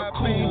 On the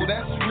cool,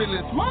 that's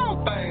really small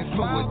things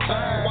to a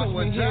giant. Watch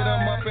me hit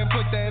them up and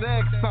put that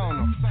X on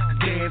them.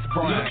 Dance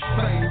bright.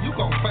 Satan, you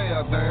gon'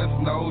 fail, there's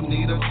no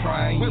need of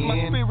trying. With my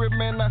spirit,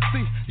 man, I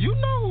see. You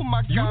know who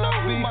my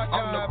God be.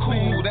 On the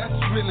cool, that's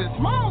really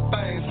small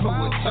things to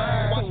a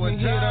giant. Watch me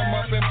hit them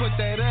up and put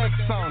that X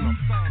on them.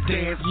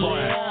 Dance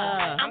bright.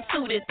 Yeah, I'm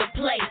suited to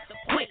play.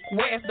 Quick,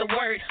 where's the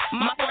word?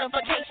 My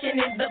fortification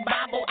is the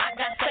Bible. I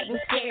got Satan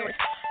scared.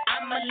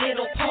 I'm a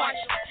little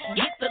parched.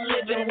 Get the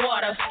living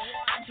water.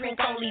 I drink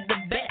only the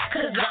best,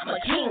 cause I'm a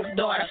king's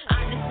daughter.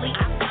 Honestly,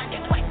 I find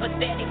it quite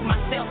pathetic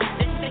myself.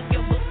 This is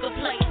your book of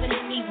plays in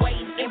any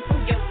ways.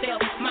 Improve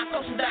yourself. My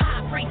coach is the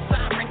high priest,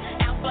 sovereign,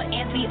 Alpha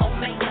and the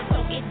Omega.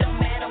 So it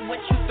don't matter what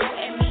you throw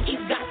at me.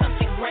 He's got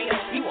something greater.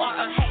 You are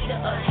a hater.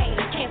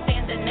 Can't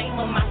stand the name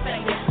of my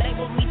savior.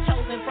 Label me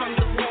chosen from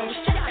the womb.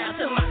 Shout out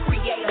to my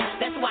creator.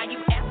 That's why you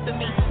after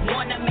me.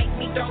 Wanna make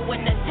me throw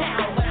in the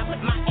towel. But I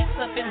put my X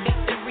up in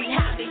victory.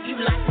 How do you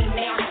like me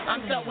now?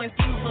 I'm so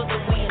infused for the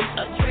win.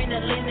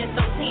 Adrenaline is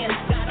so tense.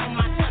 Got on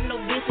my tunnel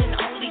vision.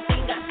 Only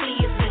thing I see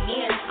is the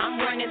end. I'm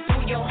running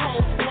through your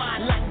whole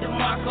squad like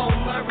DeMarco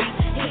Murray.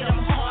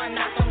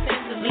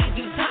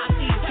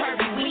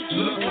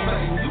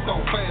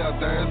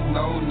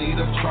 no need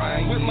of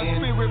trying. With my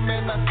spirit,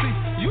 man, I see.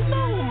 You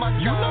know who my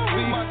God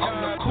be. I'm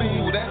the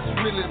cool, that's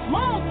really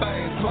small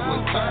things to a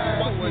time.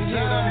 Once we hit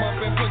them up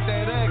and put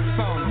that X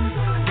on them.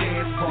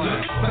 Dead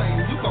point. Same,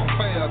 you gon'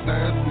 fail,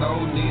 there's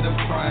no need of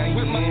trying.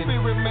 With my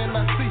spirit, man,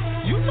 I see.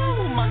 You know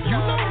who my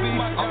God be.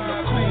 I'm the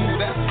cool,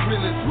 that's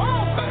really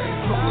small things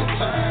to a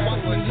time.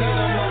 Once we hit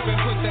them up and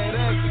put that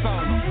X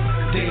on them.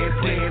 Dead,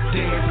 dead,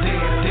 dead,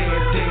 dead,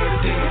 dead, dead,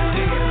 dead,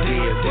 dead,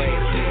 dead,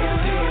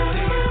 dead,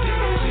 dead,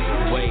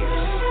 dead. Wait,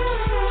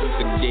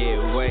 the dead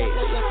weight.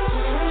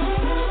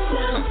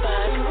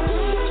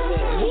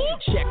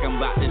 Check, I'm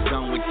about to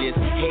zone with this.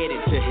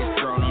 Headed to his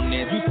throne on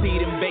this. You see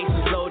them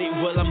bases loaded?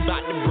 Well, I'm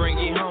about to bring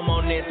it home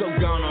on this. So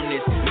gone on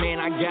this. Man,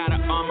 I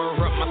gotta armor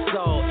up my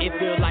soul. It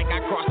feels like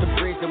I crossed the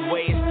bridge the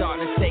way it's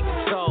starting to take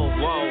control.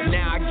 Whoa,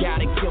 now I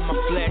gotta kill my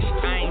flesh.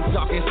 I ain't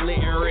talking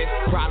slitting wrists.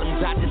 Problems,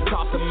 I just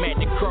toss them at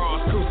the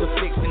cross.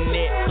 Crucifixing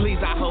it.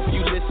 Please, I hope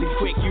you listen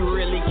quick. You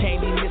really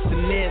can't be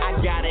missing this. I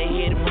gotta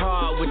hit him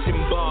hard with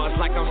them bars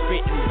like I'm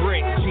spitting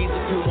bricks.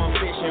 Jesus, who I'm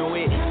fishing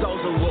with.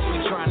 Souls are what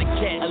we trying to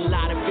catch. A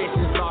lot of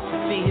fishes lost to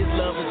sea. His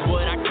love is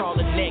what I call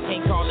a net.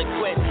 Can't call it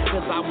quit.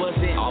 Cause I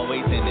wasn't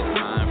always in this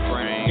time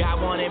frame.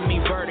 God wanted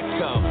me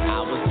vertical. I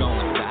was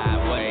going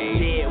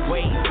sideways. Dead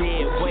weight.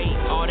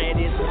 All that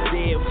is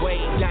dead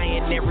weight.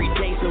 Dying every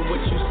day. So what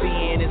you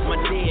seeing is my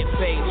dead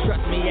face.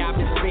 Trust me, I've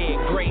been spared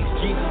grace.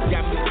 Jesus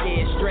got me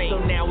scared straight.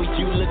 So now when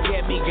you look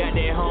at me, got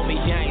that homie,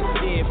 I ain't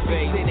scared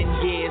face. Sinning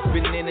years,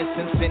 been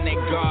innocent in that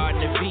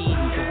Garden of Eden.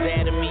 Cause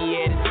Adam, he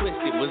had it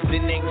twisted, was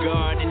in that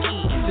Garden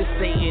Eden. To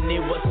Satan,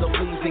 it was so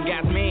pleasing.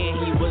 God's man,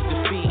 he was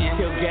defeating.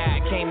 Till God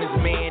came as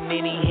man,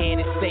 then he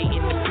handed Satan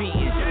the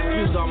beating.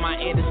 Excuse all my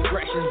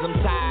indiscretions, I'm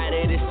tired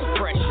of this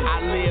suppression. I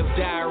live,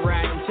 die,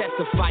 ride, and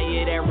testify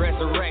of that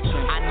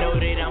resurrection. I know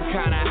that I'm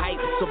kinda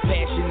hyped, so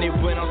passionate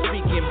when I'm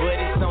speaking, but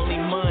it's only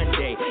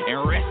Monday, and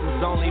rest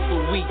is only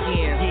for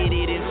weekends. Get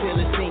it until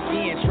it sink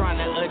in, trying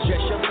to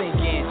adjust your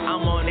thinking.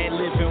 I'm on that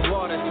living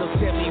water, so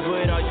tell me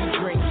what are you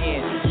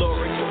drinking?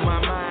 Lord, renew my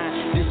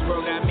mind, this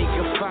world got me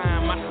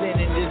confined. My sin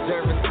and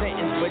deserve a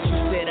sentence, but you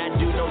said I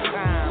do no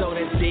time. So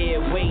that's dead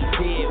weight,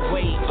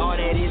 all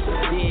that is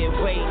dead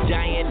weight.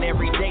 Dying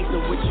every day, so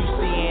what you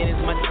seeing is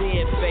my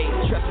dead face.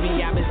 Trust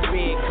me, I've been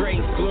spared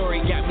grace,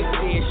 glory got me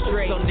steered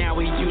straight. So now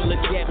when you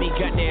look at me,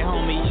 got that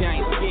homie, I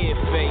ain't scared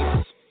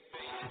face.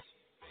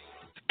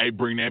 Hey,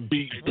 bring that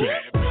beat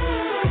back.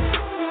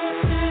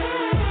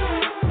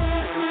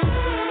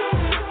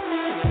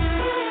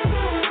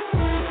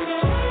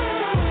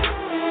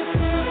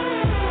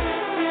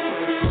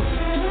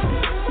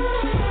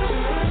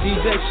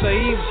 DJ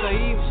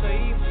Shyheim.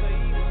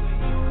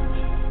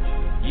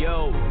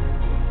 Yo,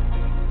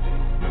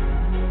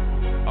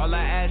 all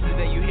I ask is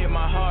that you hear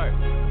my heart.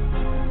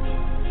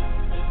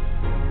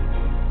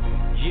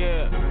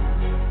 Yeah.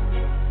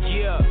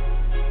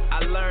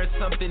 I learned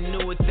something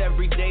new with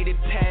every day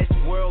that passed.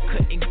 World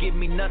couldn't give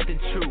me nothing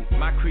true.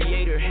 My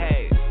creator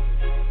has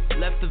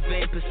left the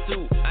vain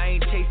pursuit. I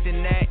ain't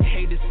chasing that.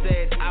 Haters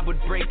said I would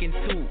break in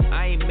two.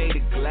 I ain't made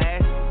of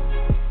glass.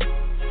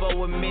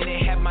 For a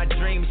minute, had my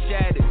dreams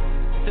shattered.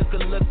 Took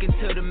a look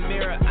into the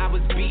mirror, I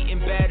was beaten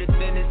battered.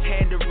 Then his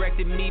hand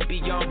directed me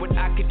beyond what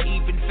I could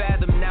even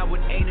fathom. Now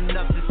it ain't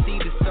enough to see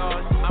the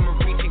stars, I'ma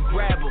reach and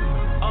grab them.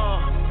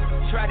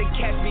 Try to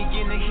catch me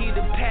in the heat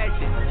of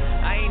passion.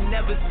 I ain't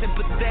never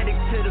sympathetic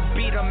to the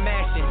beat I'm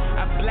mashing.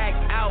 I black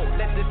out,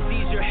 let the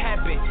seizure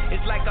happen.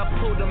 It's like I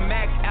pulled a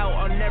Mac out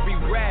on every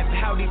rap.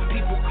 How these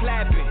people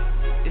clapping,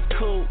 it's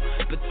cool,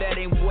 but that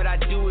ain't what I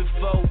do it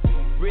for.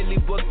 Really,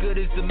 what good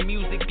is the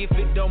music if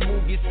it don't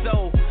move your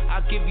soul?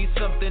 I'll give you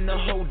something to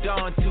hold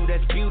on to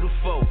that's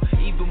beautiful.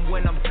 Even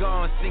when I'm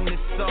gone, sing this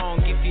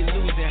song if you're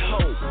losing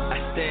hope. I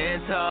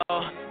stand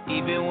tall,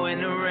 even when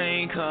the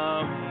rain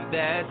comes.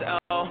 That's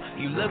all.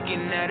 You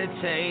looking at a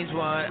change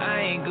one.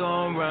 I ain't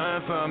gon'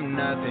 run from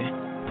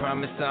nothing.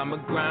 Promise I'ma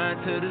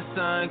grind till the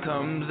sun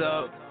comes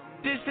up.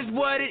 This is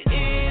what it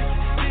is.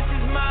 This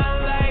is my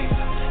life.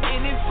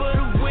 In it for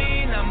the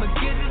win. I'ma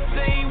get this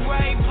thing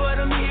right,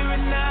 but I'm here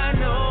and I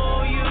know.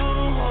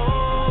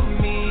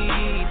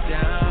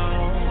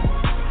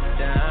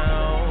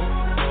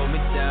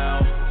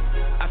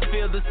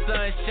 The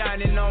sun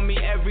shining on me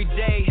every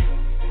day,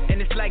 and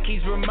it's like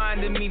he's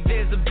reminding me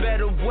there's a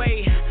better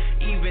way.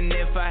 Even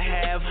if I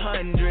have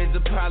hundreds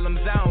of problems,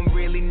 I don't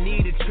really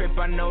need a trip.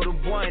 I know the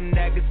one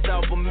that can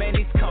solve them, and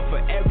he's come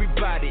for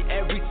everybody,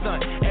 every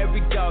son,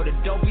 every daughter.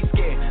 Don't be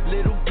scared,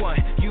 little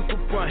one, you can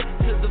run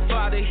to the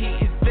Father,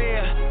 he is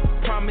there.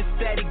 Promise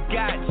that he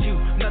got you,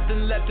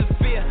 nothing left to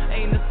fear,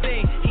 ain't a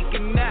thing he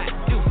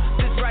cannot do.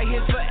 This right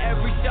here's for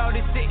every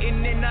shorty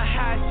sitting in a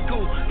high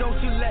school. Don't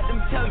you let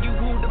them tell you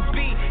who to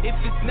be if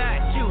it's not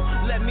you.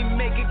 Let me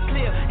make it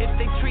clear, if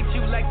they treat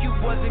you like you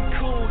wasn't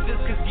cool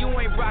just cause you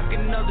ain't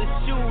rocking another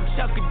shoe,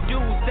 chuck a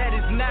dudes, that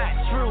is not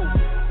true.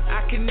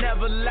 I can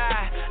never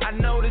lie, I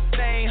know this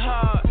ain't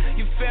hard.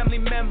 Your family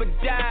member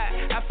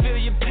died, I feel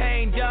your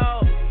pain,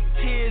 dog.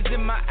 Tears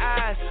in my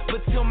eyes,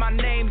 but till my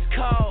name's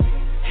called,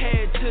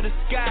 head to the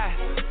sky,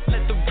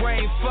 let the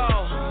rain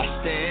fall.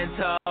 I stand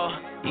tall,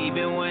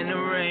 even when the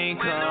rain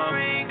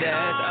comes.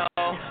 That's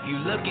all. You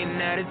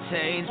looking at a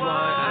taste one.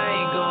 I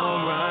ain't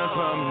gonna run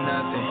from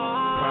nothing.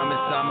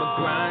 Promise I'ma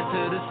grind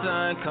till the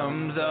sun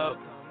comes up.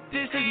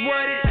 This is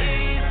what it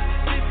is.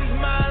 This is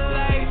my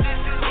life.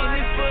 In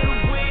it for the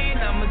win.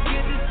 I'ma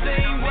get this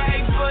thing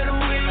right for the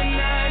win.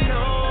 I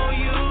know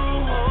you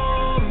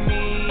hold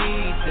me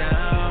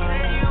down.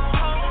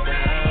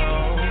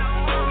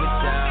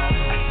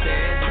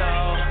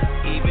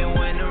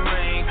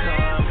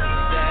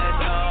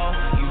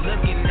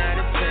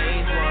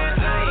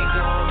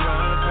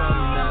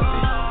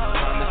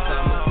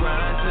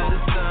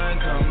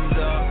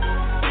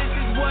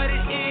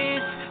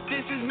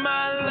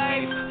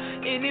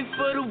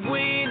 For the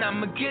win,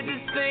 I'ma get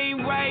this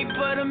thing right,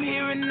 but I'm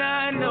here and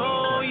I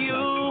know you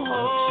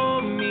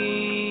hold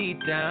me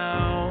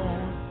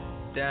down,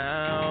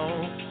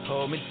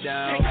 hold me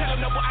down. Can't tell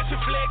them no I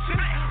should flexing.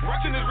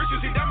 Rocking his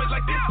riches and diamonds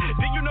like this.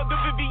 Then you know the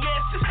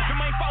VVS's. The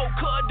main four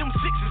cut, them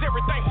sixes,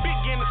 everything big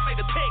in the state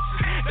of Texas.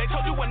 They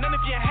told you none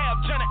if you have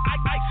Johnny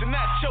Ice and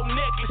not your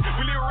necklace.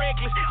 Really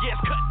reckless, yes,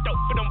 cut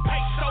dope for them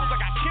pesos. I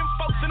got 10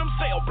 folks in them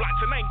cell blocks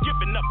and I ain't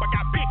giving up. I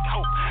got big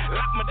hope.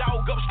 Lock my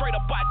dog up straight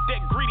up out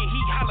that greedy. He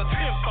holler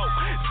tenfold.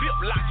 Zip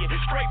lock it,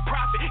 straight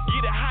profit.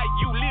 Get it how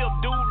you live,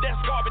 dude. That's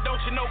garbage.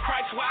 Don't you know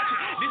Christ watching?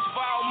 This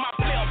for all my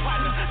player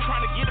partners.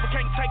 Trying to get it, but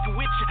can't take it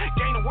with you.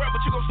 Gain the world, but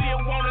you gon' still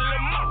want a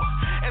little more.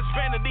 As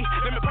vanity,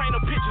 let me paint no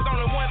pictures.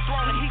 Only one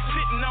throne and he's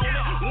sitting on it.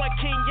 One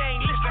king, you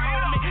ain't listening,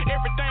 homie.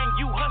 Everything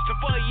you hustling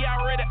for, you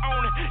already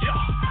own it. Yeah,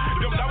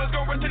 them dollars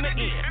gon' run to the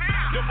end.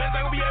 Them best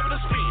ain't gon' be able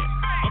to spend.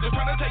 I'm just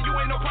trying to tell you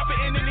ain't no profit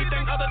in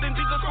anything other than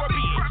Jesus or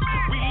beings.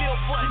 We live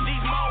for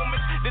these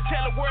moments to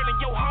tell the world and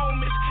your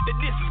homies that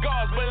this is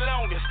God's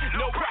belongings.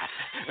 No profit.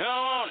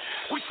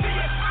 We see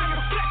it, I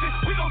am flexing.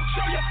 We gon'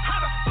 show you how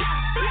to pop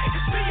black.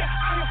 See it,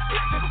 I am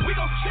flexing. We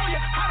gon' show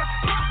you how to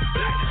pop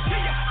black. See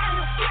it, I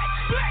am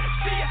flexing.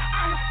 See it,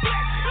 I am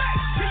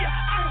flexing. See it,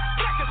 I am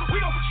flexing. We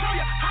gon' show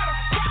you how to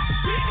pop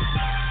black.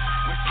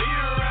 We see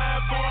you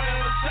ride for the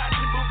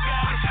Versace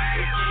Bugatti.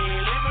 If you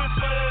ain't living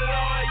for the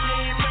Lord, you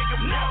ain't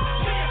making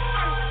money. See it,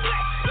 I am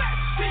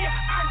flexing. See it,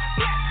 I am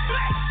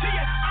flexing. See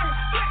it, I am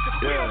flexing.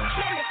 We gon'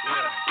 show you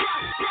how to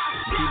pop black.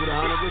 Keep it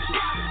 100 with you.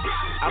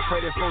 I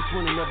pray that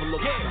 420 never look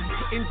back.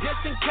 And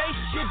just in case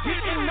you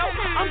didn't know,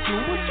 I'm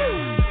doing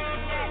you.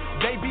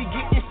 They be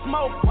getting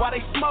smoked while they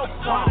smoke.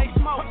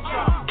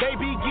 They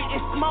be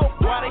getting smoked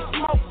while they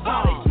smoke.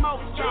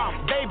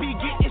 They be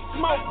getting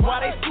smoked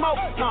while they smoke.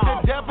 If the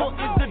devil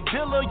is the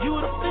dealer,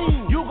 you the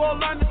fiend. You gon'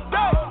 learn to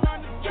stop.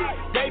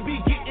 They be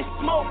getting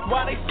smoked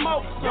while they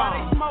smoke.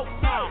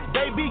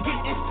 They be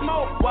getting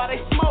smoked while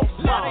they smoke.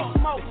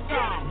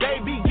 They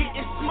be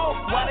getting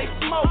smoked while they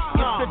smoke.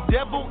 If the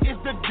devil is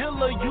the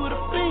dealer, you the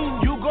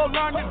fiend. You gon'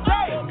 learn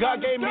today.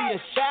 God gave me a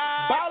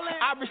shot.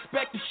 I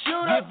respect the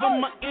shooter. Give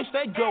them an inch,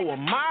 they go a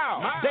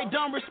mile. They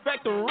don't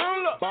respect the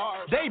ruler.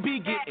 They be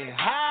getting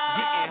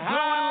high.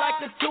 Blowing like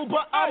a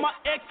tuba. I'm an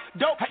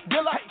ex-dope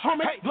dealer.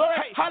 Homie,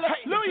 glory,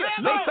 hallelujah.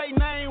 They say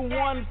name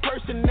one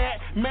person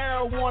that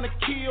marijuana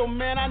kill.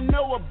 Man, I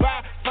know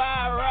about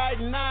 5 right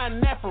now,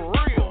 and that for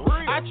real.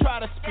 I try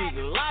to speak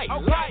light,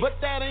 but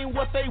that ain't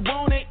what they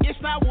wanted. It's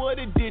not what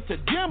it did to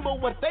them, but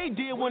what they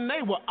did when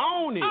they were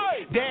on it.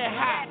 They're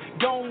hot,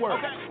 don't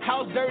work.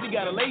 House dirty,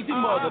 got a lazy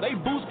mother. They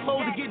boost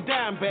clothes to get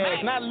dime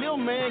bags. Not little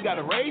man,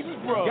 gotta raise his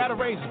brother. Gotta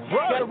raise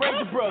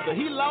his brother.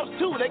 He lost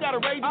 2, they gotta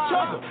raise each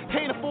other.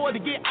 Can't afford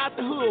to get out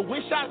the hood.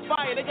 When shots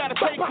fire, they gotta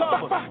take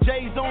cover.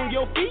 J's on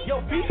your feet,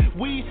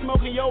 weed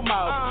smoking your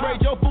mouth.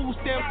 Trade your food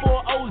stand for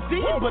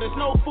OZ, but it's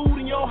no food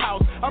in your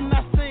house. I'm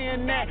not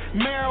saying that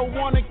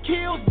marijuana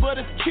kills, but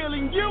it's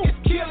killing you.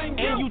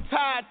 And you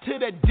tied to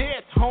the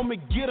death, homie,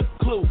 get a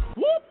clue.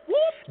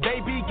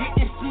 They be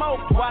getting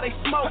smoked while they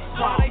smoke.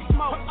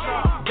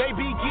 They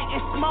be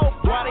getting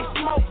smoked while they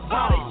smoke.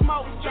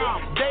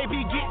 They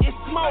be getting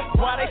smoked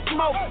while they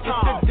smoke. If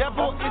the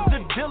devil is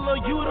the dealer,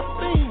 you the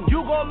fiend.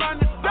 You gon' learn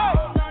to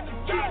stop.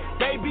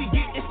 They be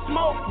getting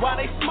smoked while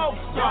they smoke.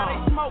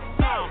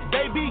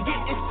 They be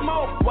getting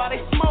smoked while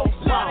they smoke.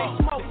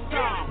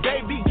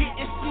 They be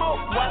getting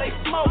smoked while they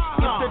smoke.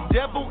 If the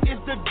devil is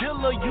the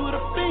dealer, you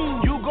the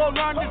fiend. You gon'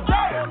 learn to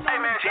stop. Hey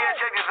man, check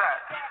this out.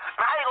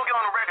 Man, how you gonna get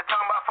on the record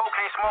talking about folk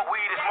can't smoke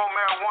weed and smoke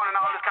marijuana and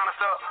all this kind of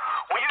stuff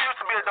when you used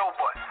to be a dope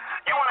boy?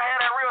 You wanna have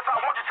that real talk?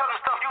 Why don't you tell them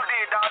stuff you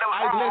did, dog? That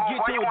was wrong.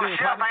 Why you wanna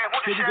share things? Why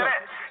don't you share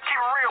that? Keep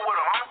it real with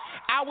them, huh?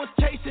 I was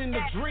chasing the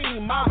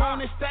dream. I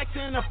wanted stacks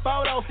in a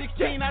photo.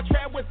 16, I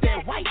trapped with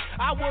that white.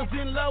 I was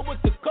in love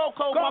with the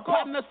cocoa. My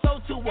partner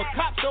sold to a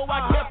cop, so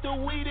I kept the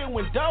weed and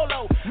went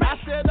dolo.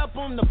 I set up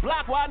on the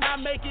block, why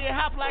not make it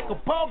hop like a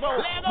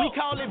pogo? We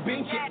call it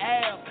Benchy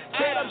Ave.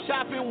 Set up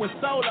shopping with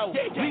Solo.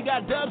 We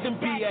got Dubs and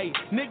PA,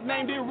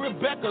 nicknamed it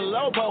Rebecca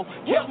Lobo.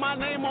 Kept my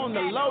name on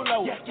the low.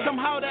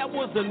 Somehow that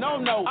was a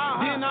no-no.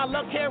 Then I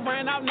look here,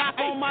 ran out, knocked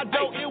on my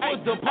door. It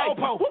was the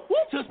popo.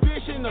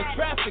 Suspicion of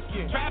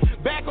trafficking.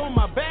 Back on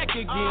my back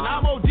again.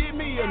 Amo did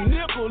me a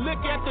nickel. Look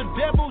at the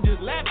devil,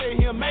 just laugh at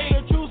him. Made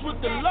a truce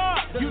with the Lord.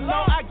 You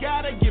know I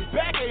gotta get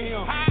back at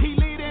him. He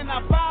lead and I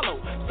follow.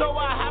 So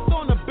I hopped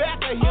on the back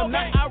of him.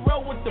 Now I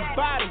roll with the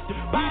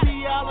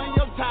on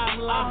your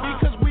timeline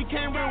because we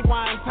can't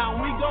rewind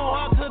time. We go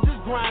hard 'cause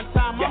it's grind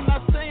time. I'm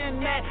not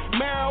saying that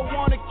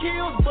marijuana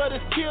kills, but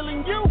it's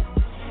killing you.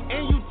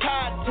 And you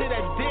tied to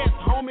that death,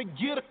 homie,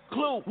 get a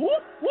clue.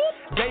 Whoop, whoop.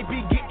 They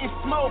be getting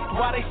smoked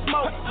while they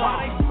smoke.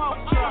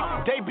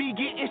 They be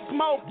getting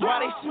smoked while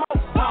they smoke.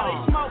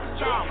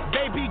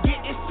 They be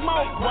getting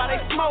smoked while they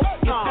smoke.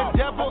 If the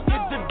devil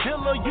is the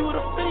dealer, you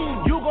the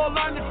fiend. You gon'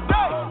 learn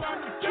today.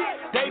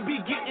 They be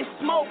getting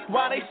smoked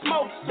while they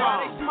smoke.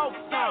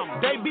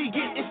 They be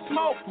getting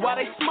smoked while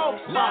they smoke.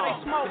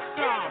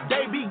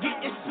 They be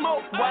getting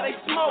smoked while they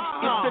smoke.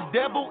 If the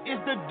devil is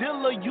the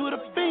dealer, you the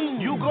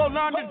fiend. You gon'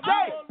 learn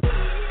today.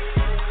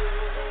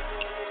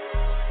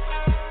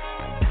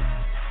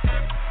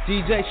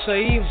 DJ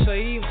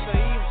Shyheim.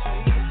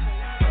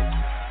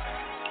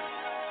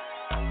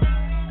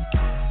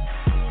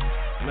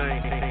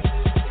 Man,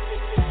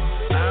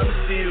 I'm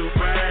still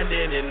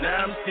grinding and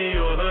I'm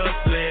still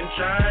hustling,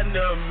 trying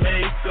to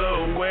make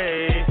a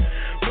way.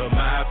 But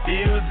my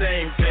bills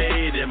ain't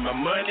paid and my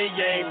money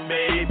ain't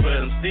made, but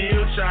I'm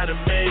still trying to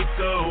make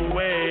a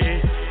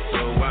way. So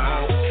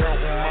I'm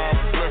counting my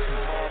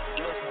blessings.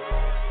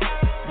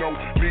 No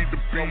need to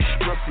be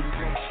stressing.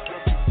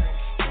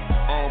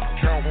 I'm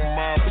counting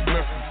my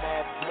blessings.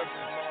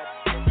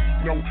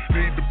 No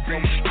need to be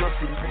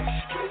stressing.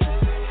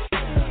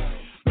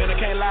 Man, I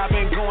can't lie, I've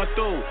been going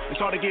through. It's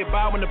hard to get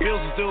by when the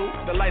bills is due.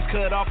 The lights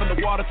cut off and the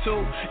water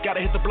too.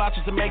 Gotta hit the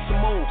blotches to make some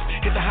moves.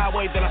 Hit the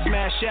highway, then I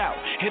smash out.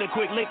 Hit a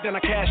quick lick, then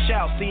I cash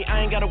out. See,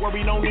 I ain't gotta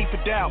worry, no need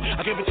for doubt. I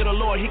give it to the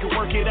Lord, he can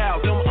work it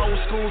out. Them old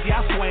schools,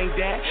 yeah, I swing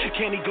that.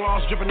 Candy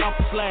gloss dripping off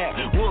the slab.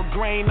 Wood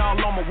grain all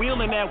on my wheel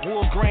and that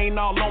wood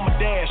grain all on my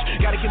dash.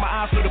 Gotta keep my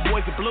eyes for the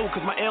boys in blue,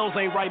 cause my L's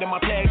ain't right and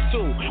my tags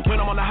too. When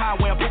I'm on the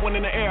highway, I put one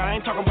in the air. I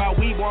ain't talking about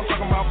weed, boy, I'm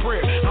talking about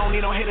prayer. I don't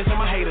need no haters in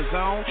my hater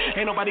zone.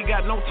 Ain't nobody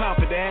got no time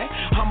for that.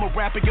 I'ma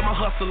rap and get my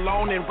hustle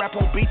on and rap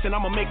on beats and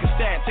I'ma make a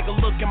stat. Take a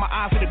look in my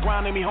eyes, see the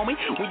grind in me, homie.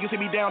 When you see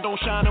me down, don't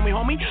shine on me,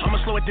 homie. I'ma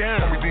slow it down.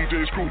 Homie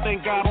DJ's crew.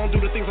 Thank God I don't do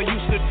the things I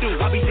used to do.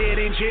 I be dead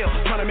in jail,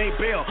 trying to make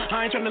bail.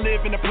 I ain't trying to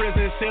live in a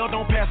prison cell.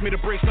 Don't pass me the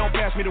bricks, don't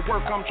pass me the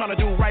work. I'm trying to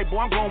do right,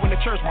 boy. I'm going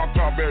to church. My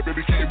top bad,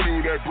 baby, can you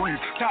feel that breeze?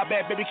 Top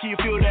bad, baby, can you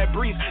feel that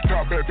breeze?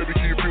 Top bad, baby,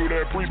 can you feel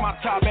that breeze? My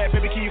top bad,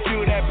 baby, can you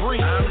feel that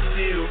breeze? I'm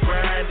still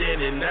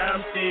grinding and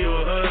I'm still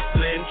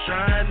hustling,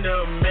 trying to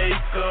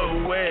make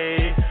a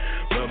way.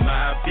 But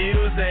my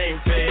bills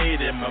ain't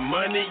paid and my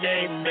money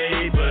ain't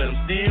made, but I'm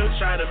still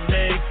trying to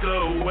make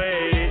a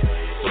way.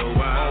 So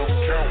I'm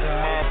counting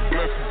my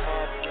blessings.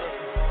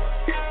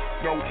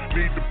 No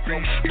need to be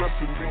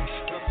stressing.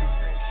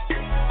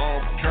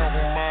 I'm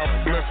counting my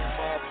blessings.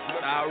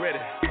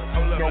 Already.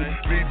 Hold up, no man.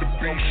 need to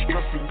be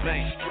stressing.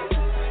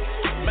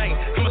 Man,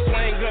 I'ma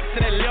swing up to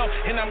that left,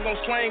 and I'm gon'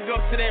 swing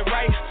up to that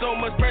right. So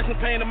much pressing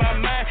pain in my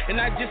mind, and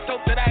I just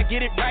hope that I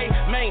get it right.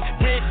 Man,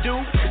 rent due,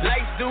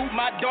 lights due,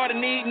 my daughter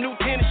need new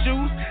tennis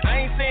shoes.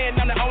 I ain't saying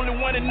I'm the only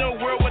one in the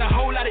world with a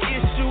whole lot of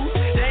issues.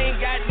 They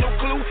ain't got no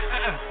clue,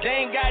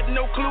 they ain't got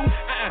no clue,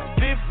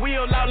 Fifth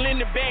wheel all in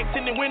the back,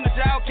 in the windows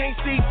y'all can't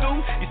see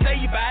through. You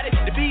say you about it,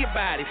 to be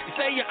about it. You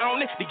say you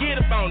own it, to get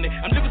up on it.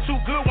 I'm looking too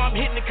good while I'm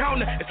hitting the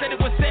corner. They said it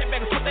was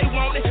setback, that's what they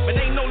wanted. But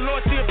ain't no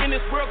loyalty up in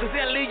this world, cause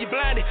they'll leave you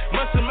blinded.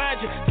 Must remind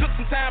you, took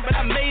some time, but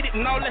I made it.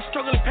 And all that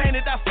struggle and pain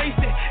that I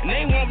faced it. And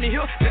they ain't want me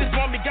here, they just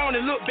want me gone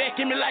and look back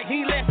at me like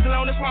he left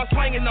alone. That's why I'm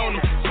swinging on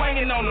them,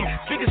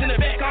 Speakers in the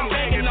back, I'm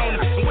banging on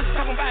them. And what you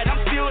talking about?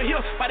 I'm still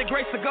here, by the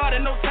grace of God,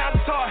 and no time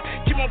to start.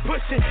 Keep on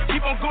pushing,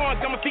 keep on going,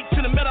 got my feet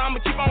to the middle, I'ma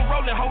keep on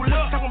rolling. Hold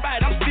up, talking about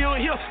it, I'm still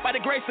here, by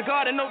the grace of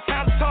God, and no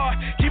time to start.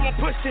 Keep on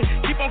pushing,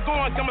 keep on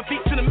going, got my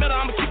feet to the middle,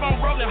 I'ma keep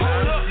on rolling.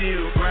 Hold up. I'm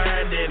still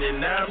grinding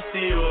and I'm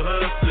still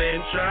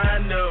hustling,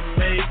 trying to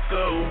make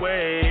a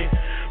way.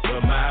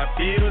 But my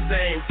bills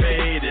ain't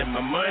paid and my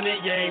money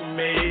ain't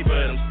made,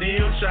 but I'm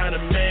still trying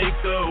to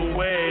make a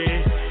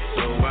way.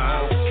 So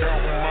I'm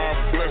counting my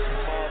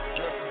blessings.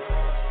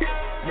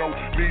 No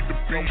need to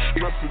be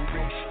stressing.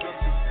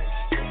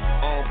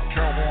 I'm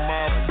counting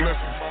my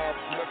blessings.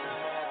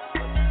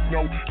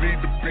 No need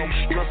to be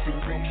stressing.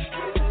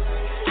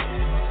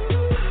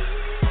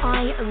 I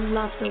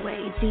love the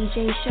way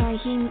DJ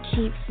Shyheim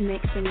keeps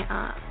mixing it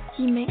up.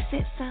 He makes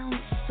it sound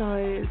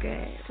so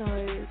good, so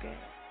good.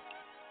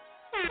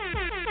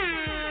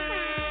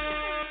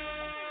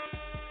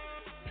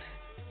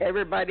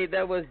 Everybody,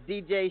 that was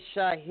DJ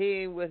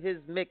Shyheim with his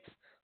mix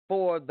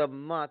for the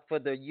month for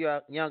the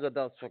Young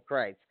Adults for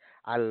Christ.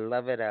 I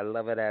love it, I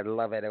love it, I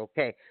love it.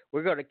 Okay,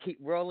 we're going to keep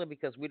rolling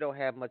because we don't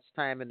have much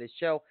time in the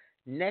show.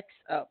 Next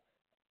up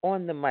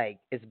on the mic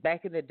is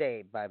Back in the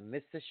Day by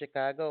Mr.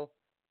 Chicago,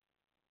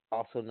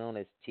 also known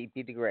as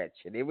T.P. the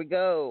Gretchen. Here we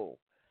go.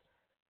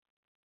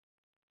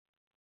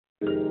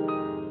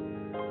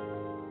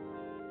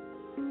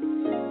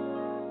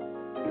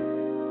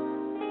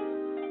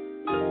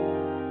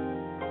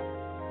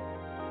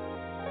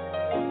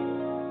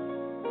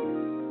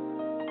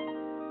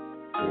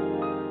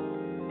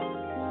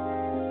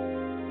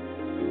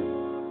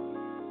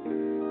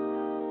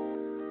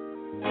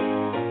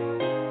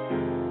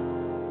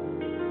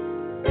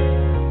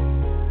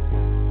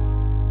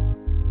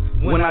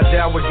 When I my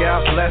dad, would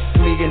God bless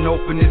me and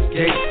open his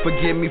gate.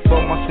 Forgive me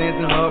for my sins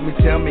and hug me,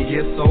 tell me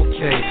it's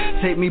okay.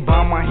 Take me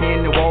by my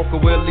hand and walk,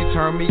 or will he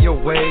turn me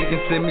away?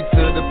 And send me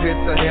to the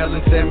pits of hell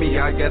and tell me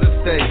I gotta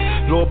stay.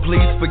 Lord,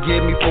 please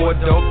forgive me for a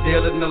dope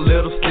dealing, a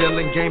little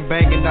stealing, game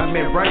banging, I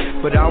meant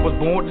right, but I was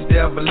born the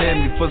devil in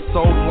me. For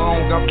so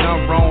long I've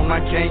done wrong, I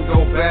can't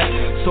go back.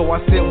 So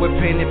I sit with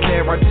pen and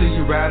pad right to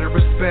you out of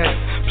respect.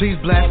 Please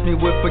bless me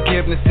with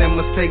forgiveness and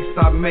mistakes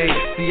I made.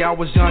 See, I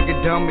was young and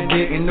dumb and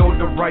didn't know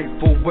the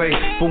rightful way.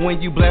 But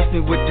when you blessed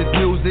me with this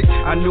music,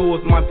 I knew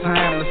it was my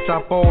time to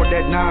stop all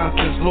that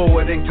nonsense,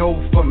 Lord, and go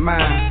for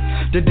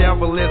mine. The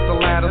devil is a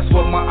lie, that's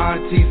what my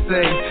auntie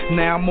say.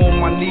 Now I'm on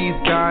my knees,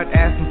 God,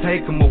 ask him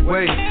take him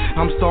away.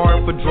 I'm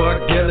sorry for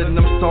drug dealing,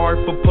 I'm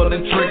sorry for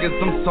pulling triggers,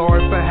 I'm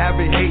sorry for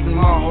having hate in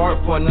my heart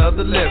for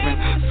another living.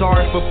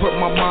 Sorry for putting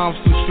my mom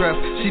through stress,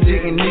 she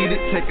didn't need it.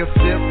 Take a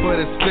sip for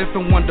this fifth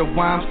and wonder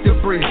why I'm still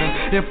breathing.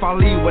 If I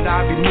leave, would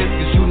I be missed?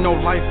 Cause you know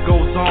life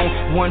goes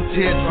on. One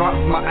tear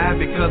drops my eye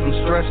because I'm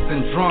stressed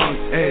and drunk.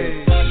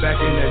 Hey, back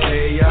in the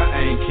day, I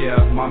ain't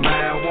care. My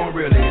mind wasn't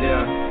really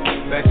there.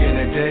 Back in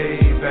the day,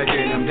 back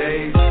in them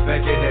days.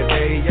 Back in the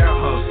day, I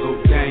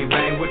hustled, gang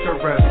bang with the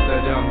rest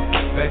of them.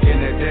 Back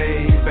in the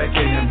day, back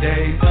in them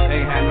days,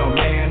 ain't had no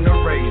man to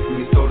raise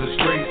me, so the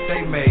streets,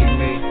 they made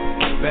me.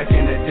 Back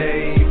in the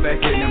day,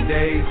 back in them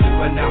days,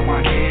 but now my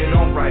head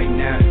on right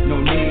now.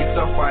 No need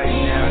to fight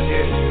now,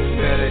 it's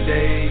better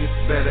days,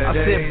 better days.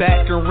 I sit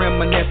back and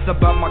reminisce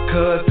about my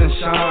cousin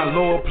Sean.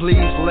 Lord,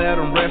 please let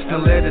him rest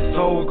and let his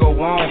soul go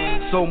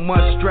on. So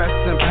much stress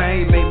and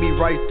pain made me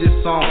write this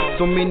song.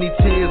 So many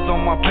tears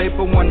on my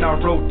paper when I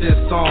wrote this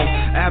song.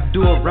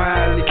 Abdul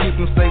Riley, keep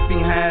him safe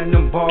behind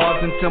them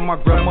bars. And tell my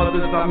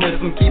grandmothers I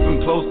miss him, keep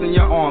him close in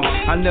your arms.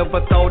 I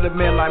never thought a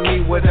man like me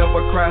would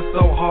ever cry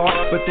so hard,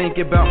 but think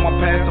about my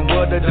past and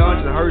what I done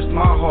just hurts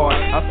my heart.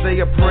 I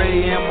say a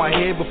prayer in my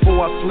head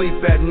before I sleep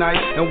at night,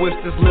 and wish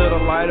this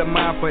little light of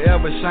mine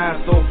forever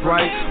shines so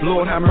bright.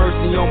 Lord, have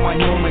mercy on my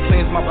human,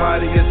 cleanse my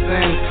body of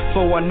sins.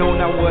 For I know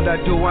not what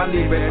I do, I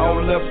leave it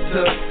all up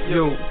to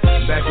you.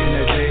 Back in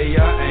the day,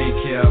 I ain't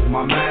care,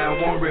 my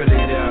mind wasn't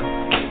really there.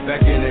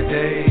 Back in the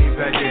day,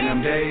 back in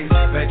them days,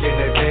 back in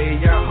the day,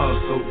 I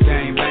hustled,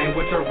 gang bang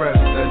with the rest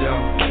of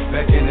them.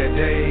 Back in the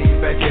day,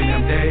 back in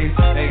them days,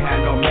 ain't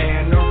had no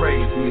man to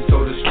raise me,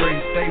 so the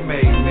streets, they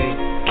made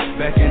me.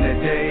 Back in the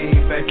day,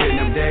 back in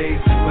them days,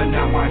 but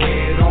now my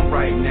head on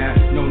right now,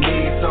 no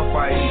need to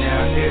fight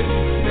now, it's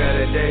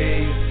better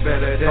days,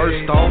 better days.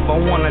 First off, I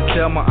wanna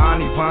tell my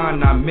Auntie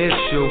Vaughn I miss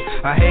you.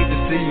 I hate to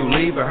see you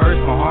leave, it hurts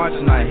my heart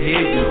to not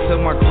hear you. To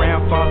my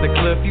grandfather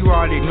Cliff, you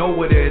already know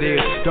what it is.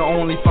 The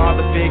only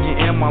father figure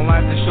in my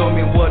life to show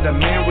me what a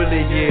man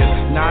really is.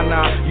 Nah,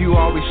 you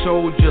always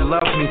showed you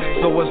love me,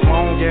 so as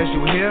long as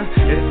you here,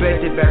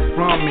 expect it back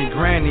from me.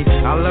 Granny,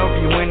 I love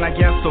you and I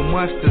got so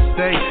much to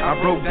say. I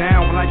broke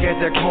down when I got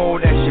that call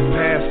that she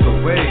passed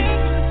away.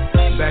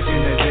 Back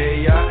in the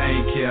day, I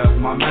ain't care,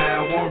 my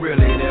mind wasn't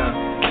really there.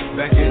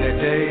 Back in the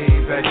day,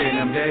 back in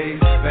them days,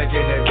 back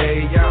in the day,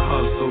 I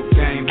hustled,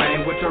 gang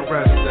bang with the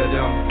rest of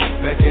them.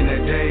 Back in the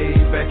day,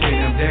 back in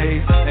them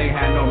days, ain't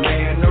had no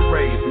man to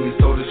raise me,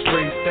 so the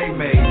streets, they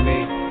made me.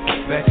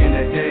 Back in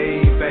the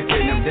day, back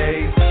in them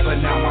days, but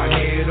now my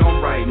head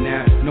on right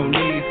now, no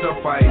need to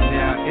fight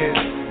now, it's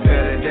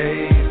better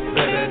days,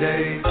 better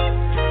days.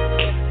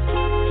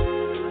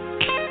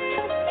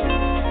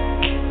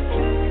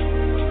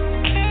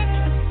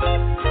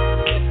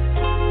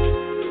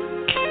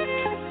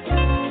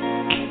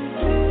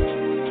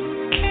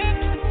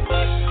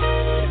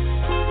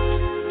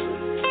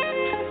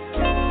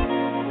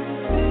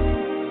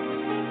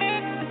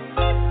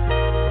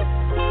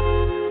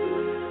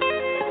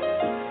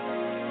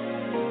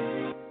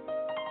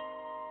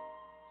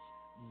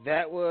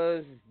 That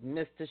was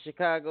Mr.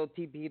 Chicago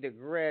TP the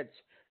Gretsch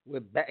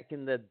with Back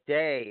in the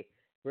Day,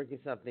 bringing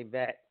something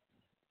back.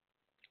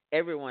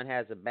 Everyone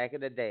has a back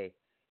in the day.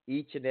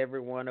 Each and every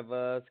one of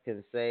us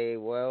can say,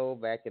 well,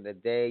 back in the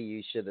day,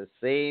 you should have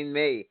seen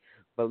me.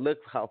 But look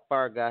how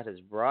far God has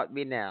brought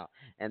me now.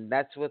 And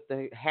that's what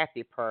the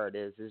happy part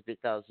is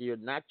because you're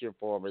not your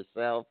former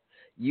self.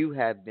 You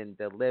have been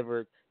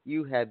delivered.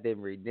 You have been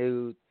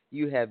renewed.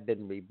 You have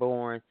been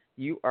reborn.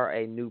 You are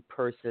a new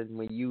person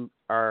when you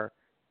are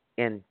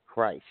in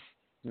Christ.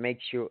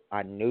 Makes you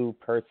a new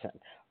person.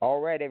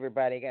 All right,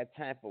 everybody, got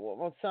time for one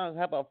more song.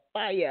 How about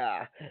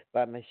Fire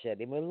by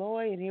Machete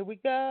Malloy? And here we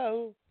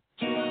go.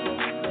 It's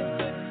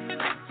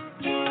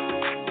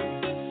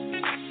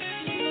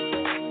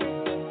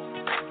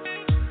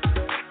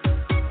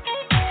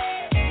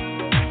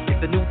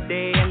a new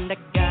day and I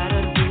got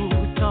a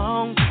new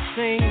song to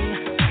sing.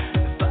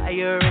 The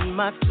fire in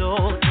my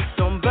soul keeps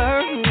on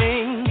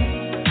burning.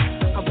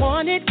 I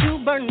want it to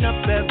burn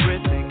up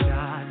everything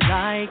not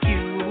like you.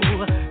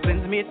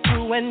 Cleanse me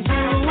through and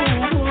through.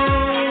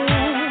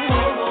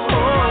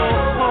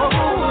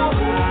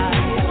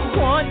 I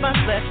want my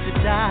flesh to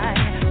die.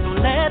 So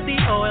let the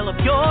oil of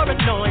your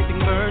anointing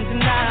burn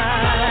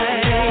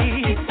tonight.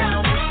 It's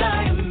down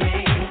inside of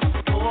me.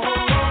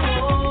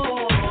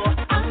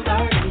 I'm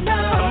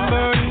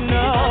burning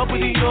up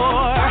with your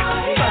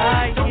fire.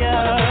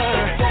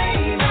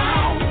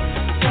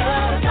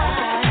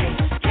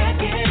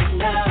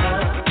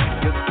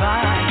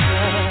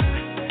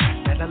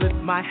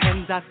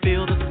 I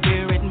feel the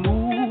spirit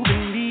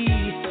moving me.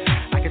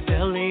 I can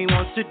tell he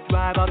wants to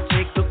drive, I'll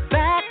take the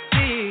back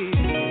seat.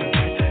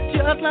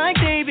 Just like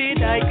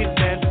David, I could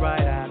dance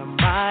right out of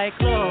my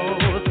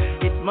clothes.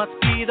 It must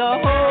be the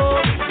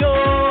Holy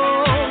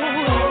Ghost.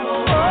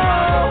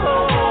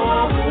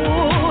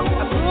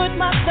 I put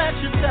my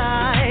flesh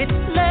aside.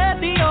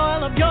 Let the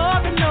oil of your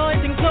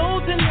anointing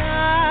flow tonight.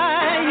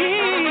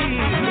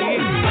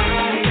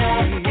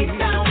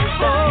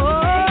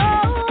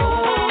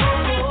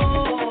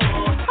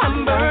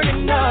 I'm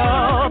burning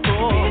up.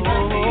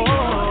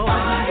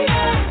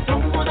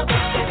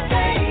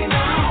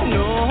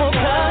 No,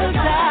 'cause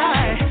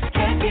I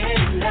can't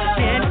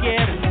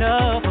get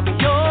enough of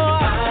your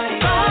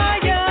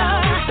fire.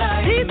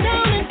 Deep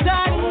down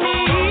inside of me,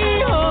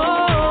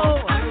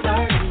 oh, I'm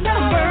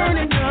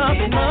burning up.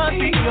 It must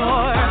be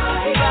your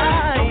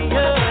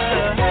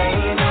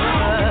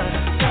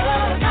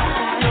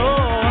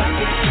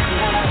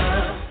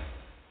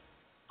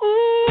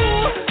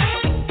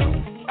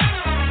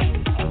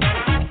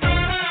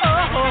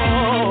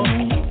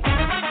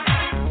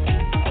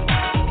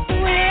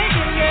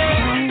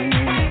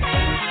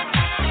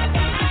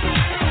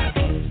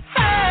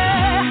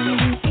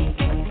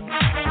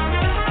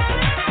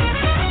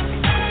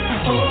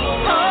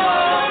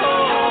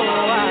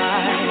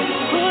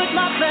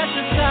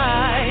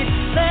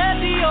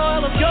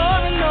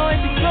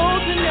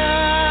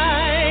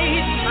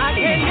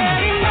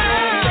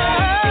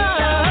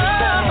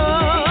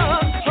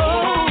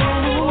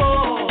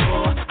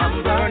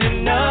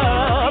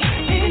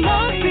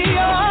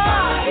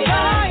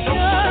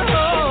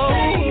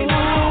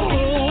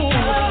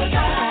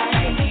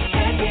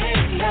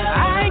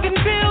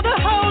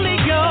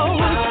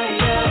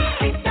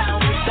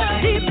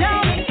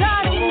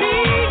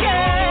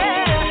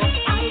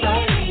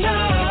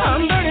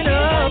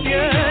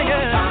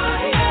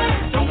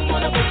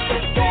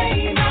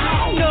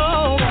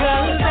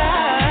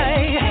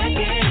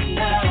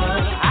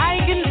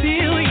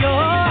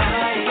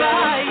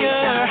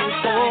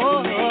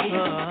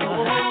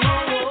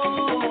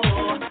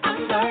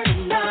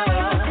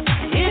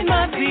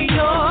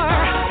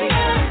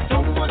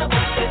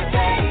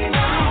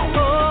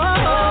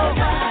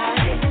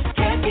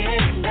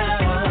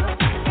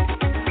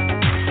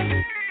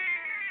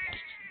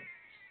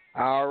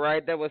All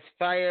right, that was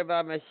Fire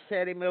by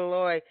Machete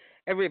Malloy.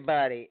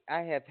 Everybody, I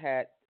have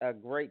had a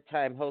great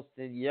time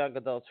hosting Young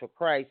Adults for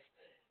Christ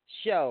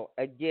show.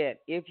 Again,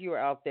 if you're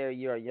out there,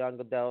 you're a young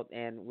adult,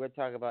 and we're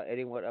talking about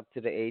anyone up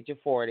to the age of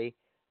 40.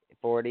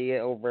 40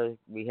 and over,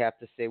 we have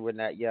to say we're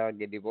not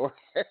young anymore.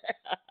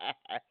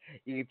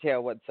 You can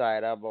tell what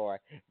side I'm on.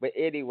 But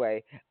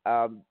anyway,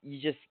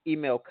 you just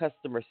email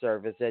customer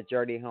service at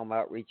Journey Home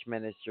Outreach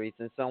Ministries,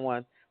 and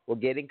someone will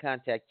get in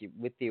contact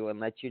with you and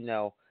let you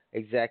know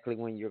exactly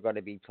when you're going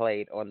to be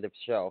played on the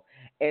show.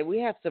 And we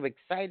have some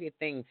exciting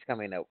things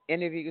coming up,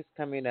 interviews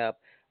coming up,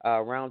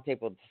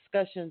 roundtable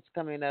discussions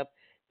coming up,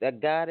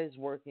 that God is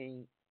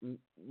working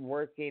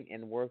with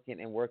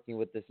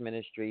this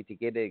ministry to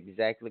get it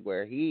exactly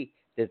where he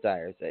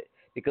desires it.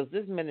 Because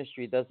this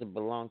ministry doesn't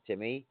belong to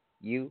me,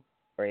 you,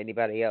 or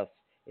anybody else.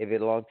 It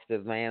belongs to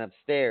the man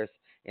upstairs.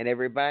 And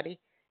everybody,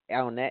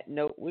 on that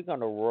note, we're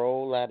going to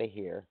roll out of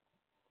here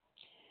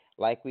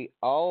like we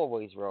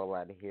always roll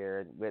out of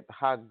here with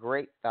how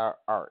great our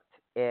art.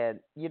 And,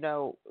 you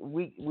know,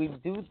 we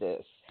do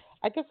this.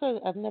 I guess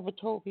I've never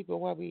told people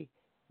why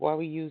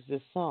we use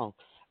this song.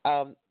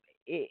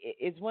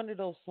 It's one of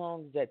those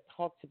songs that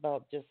talks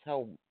about just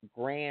how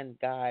grand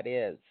God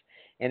is,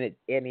 and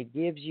it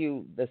gives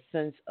you the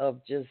sense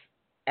of just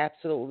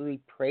absolutely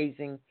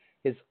praising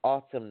his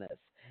awesomeness.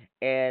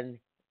 And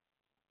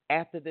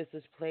after this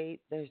is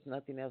played, there's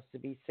nothing else to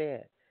be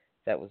said.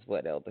 That was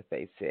what Elder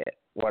Faith said.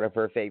 One of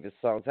her favorite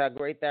songs. How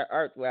great that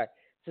art was.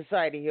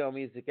 Society Hill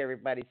Music,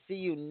 everybody. See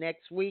you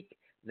next week,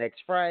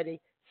 next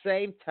Friday,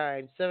 same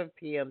time, 7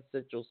 p.m.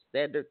 Central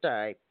Standard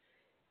Time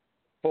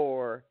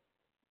for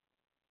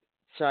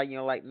Shine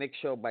Your Light Mix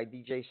Show by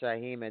DJ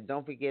Shyheim. And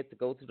don't forget to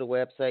go to the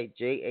website,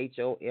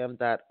 jhom.org.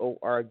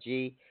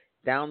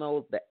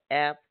 Download the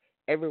app.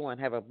 Everyone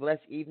have a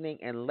blessed evening,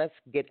 and let's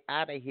get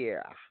out of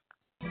here.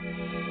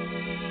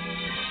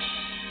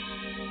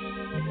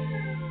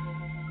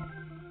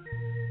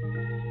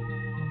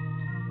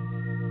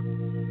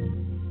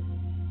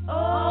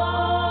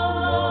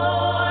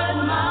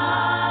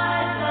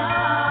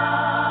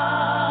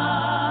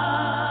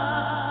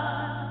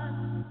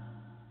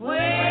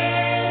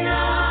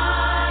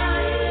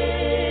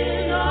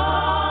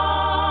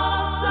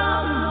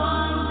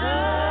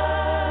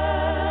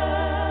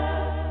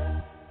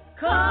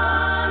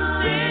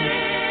 Consider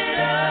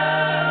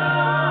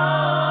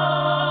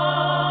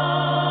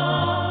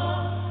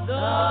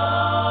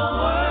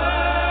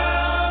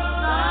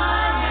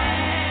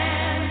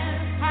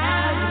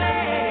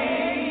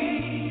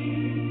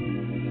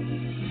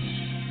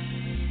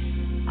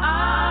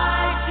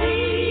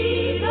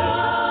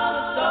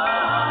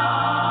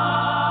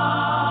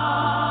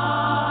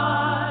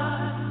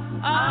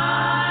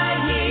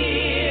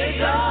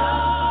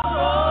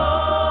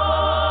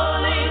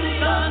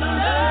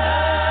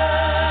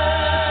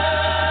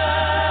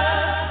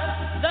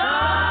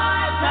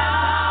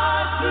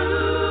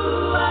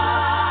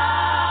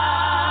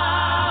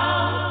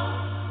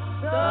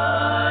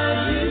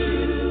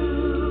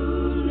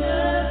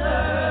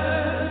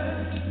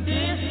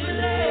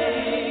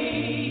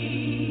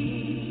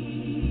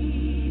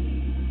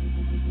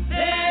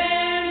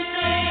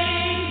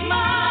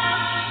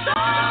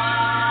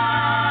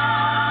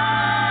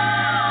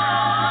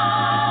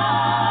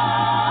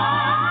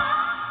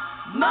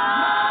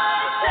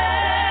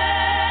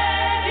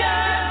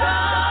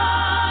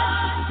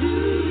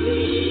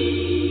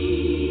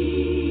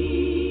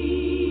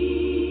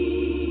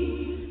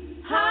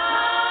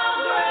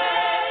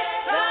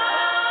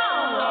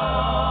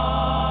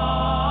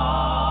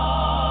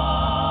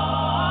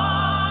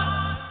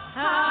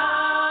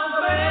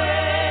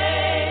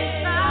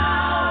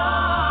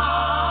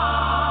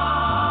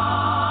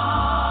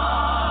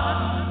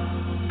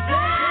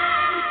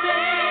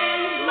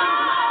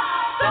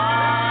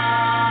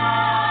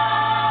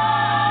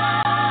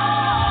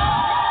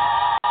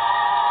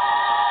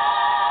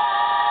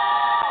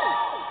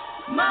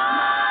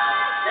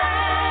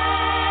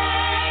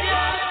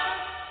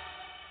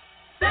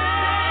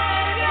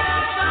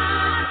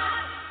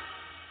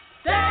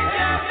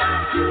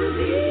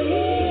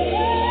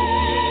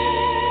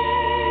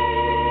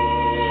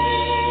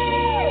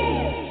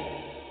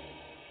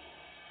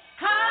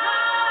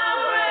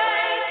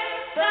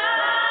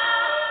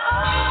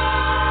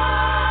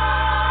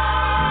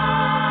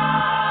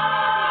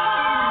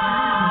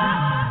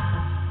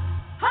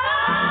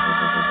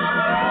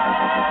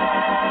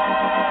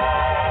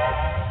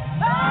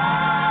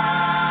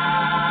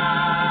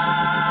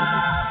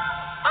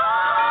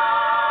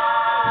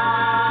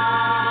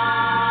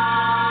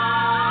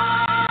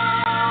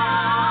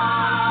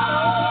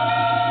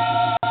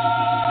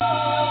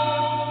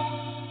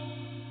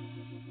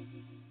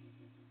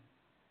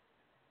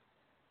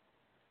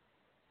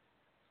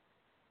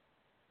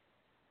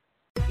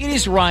It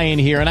is Ryan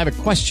here, and I have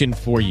a question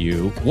for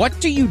you.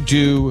 What do you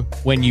do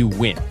when you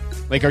win?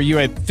 Like, are you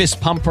a fist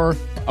pumper,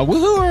 a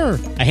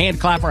woohooer, a hand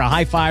clapper, a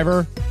high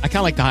fiver? I kind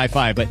of like the high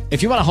five, but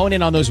if you want to hone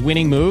in on those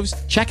winning moves,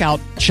 check out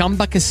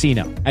Chumba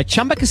Casino. At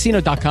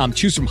ChumbaCasino.com,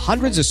 choose from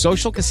hundreds of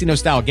social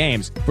casino-style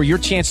games for your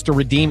chance to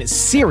redeem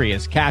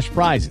serious cash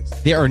prizes.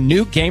 There are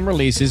new game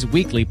releases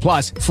weekly,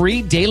 plus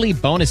free daily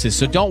bonuses.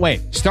 So don't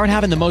wait. Start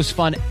having the most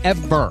fun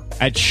ever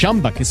at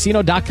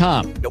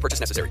ChumbaCasino.com. No purchase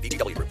necessary.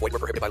 VGW. Void where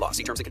prohibited by law.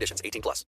 See terms and conditions. 18+.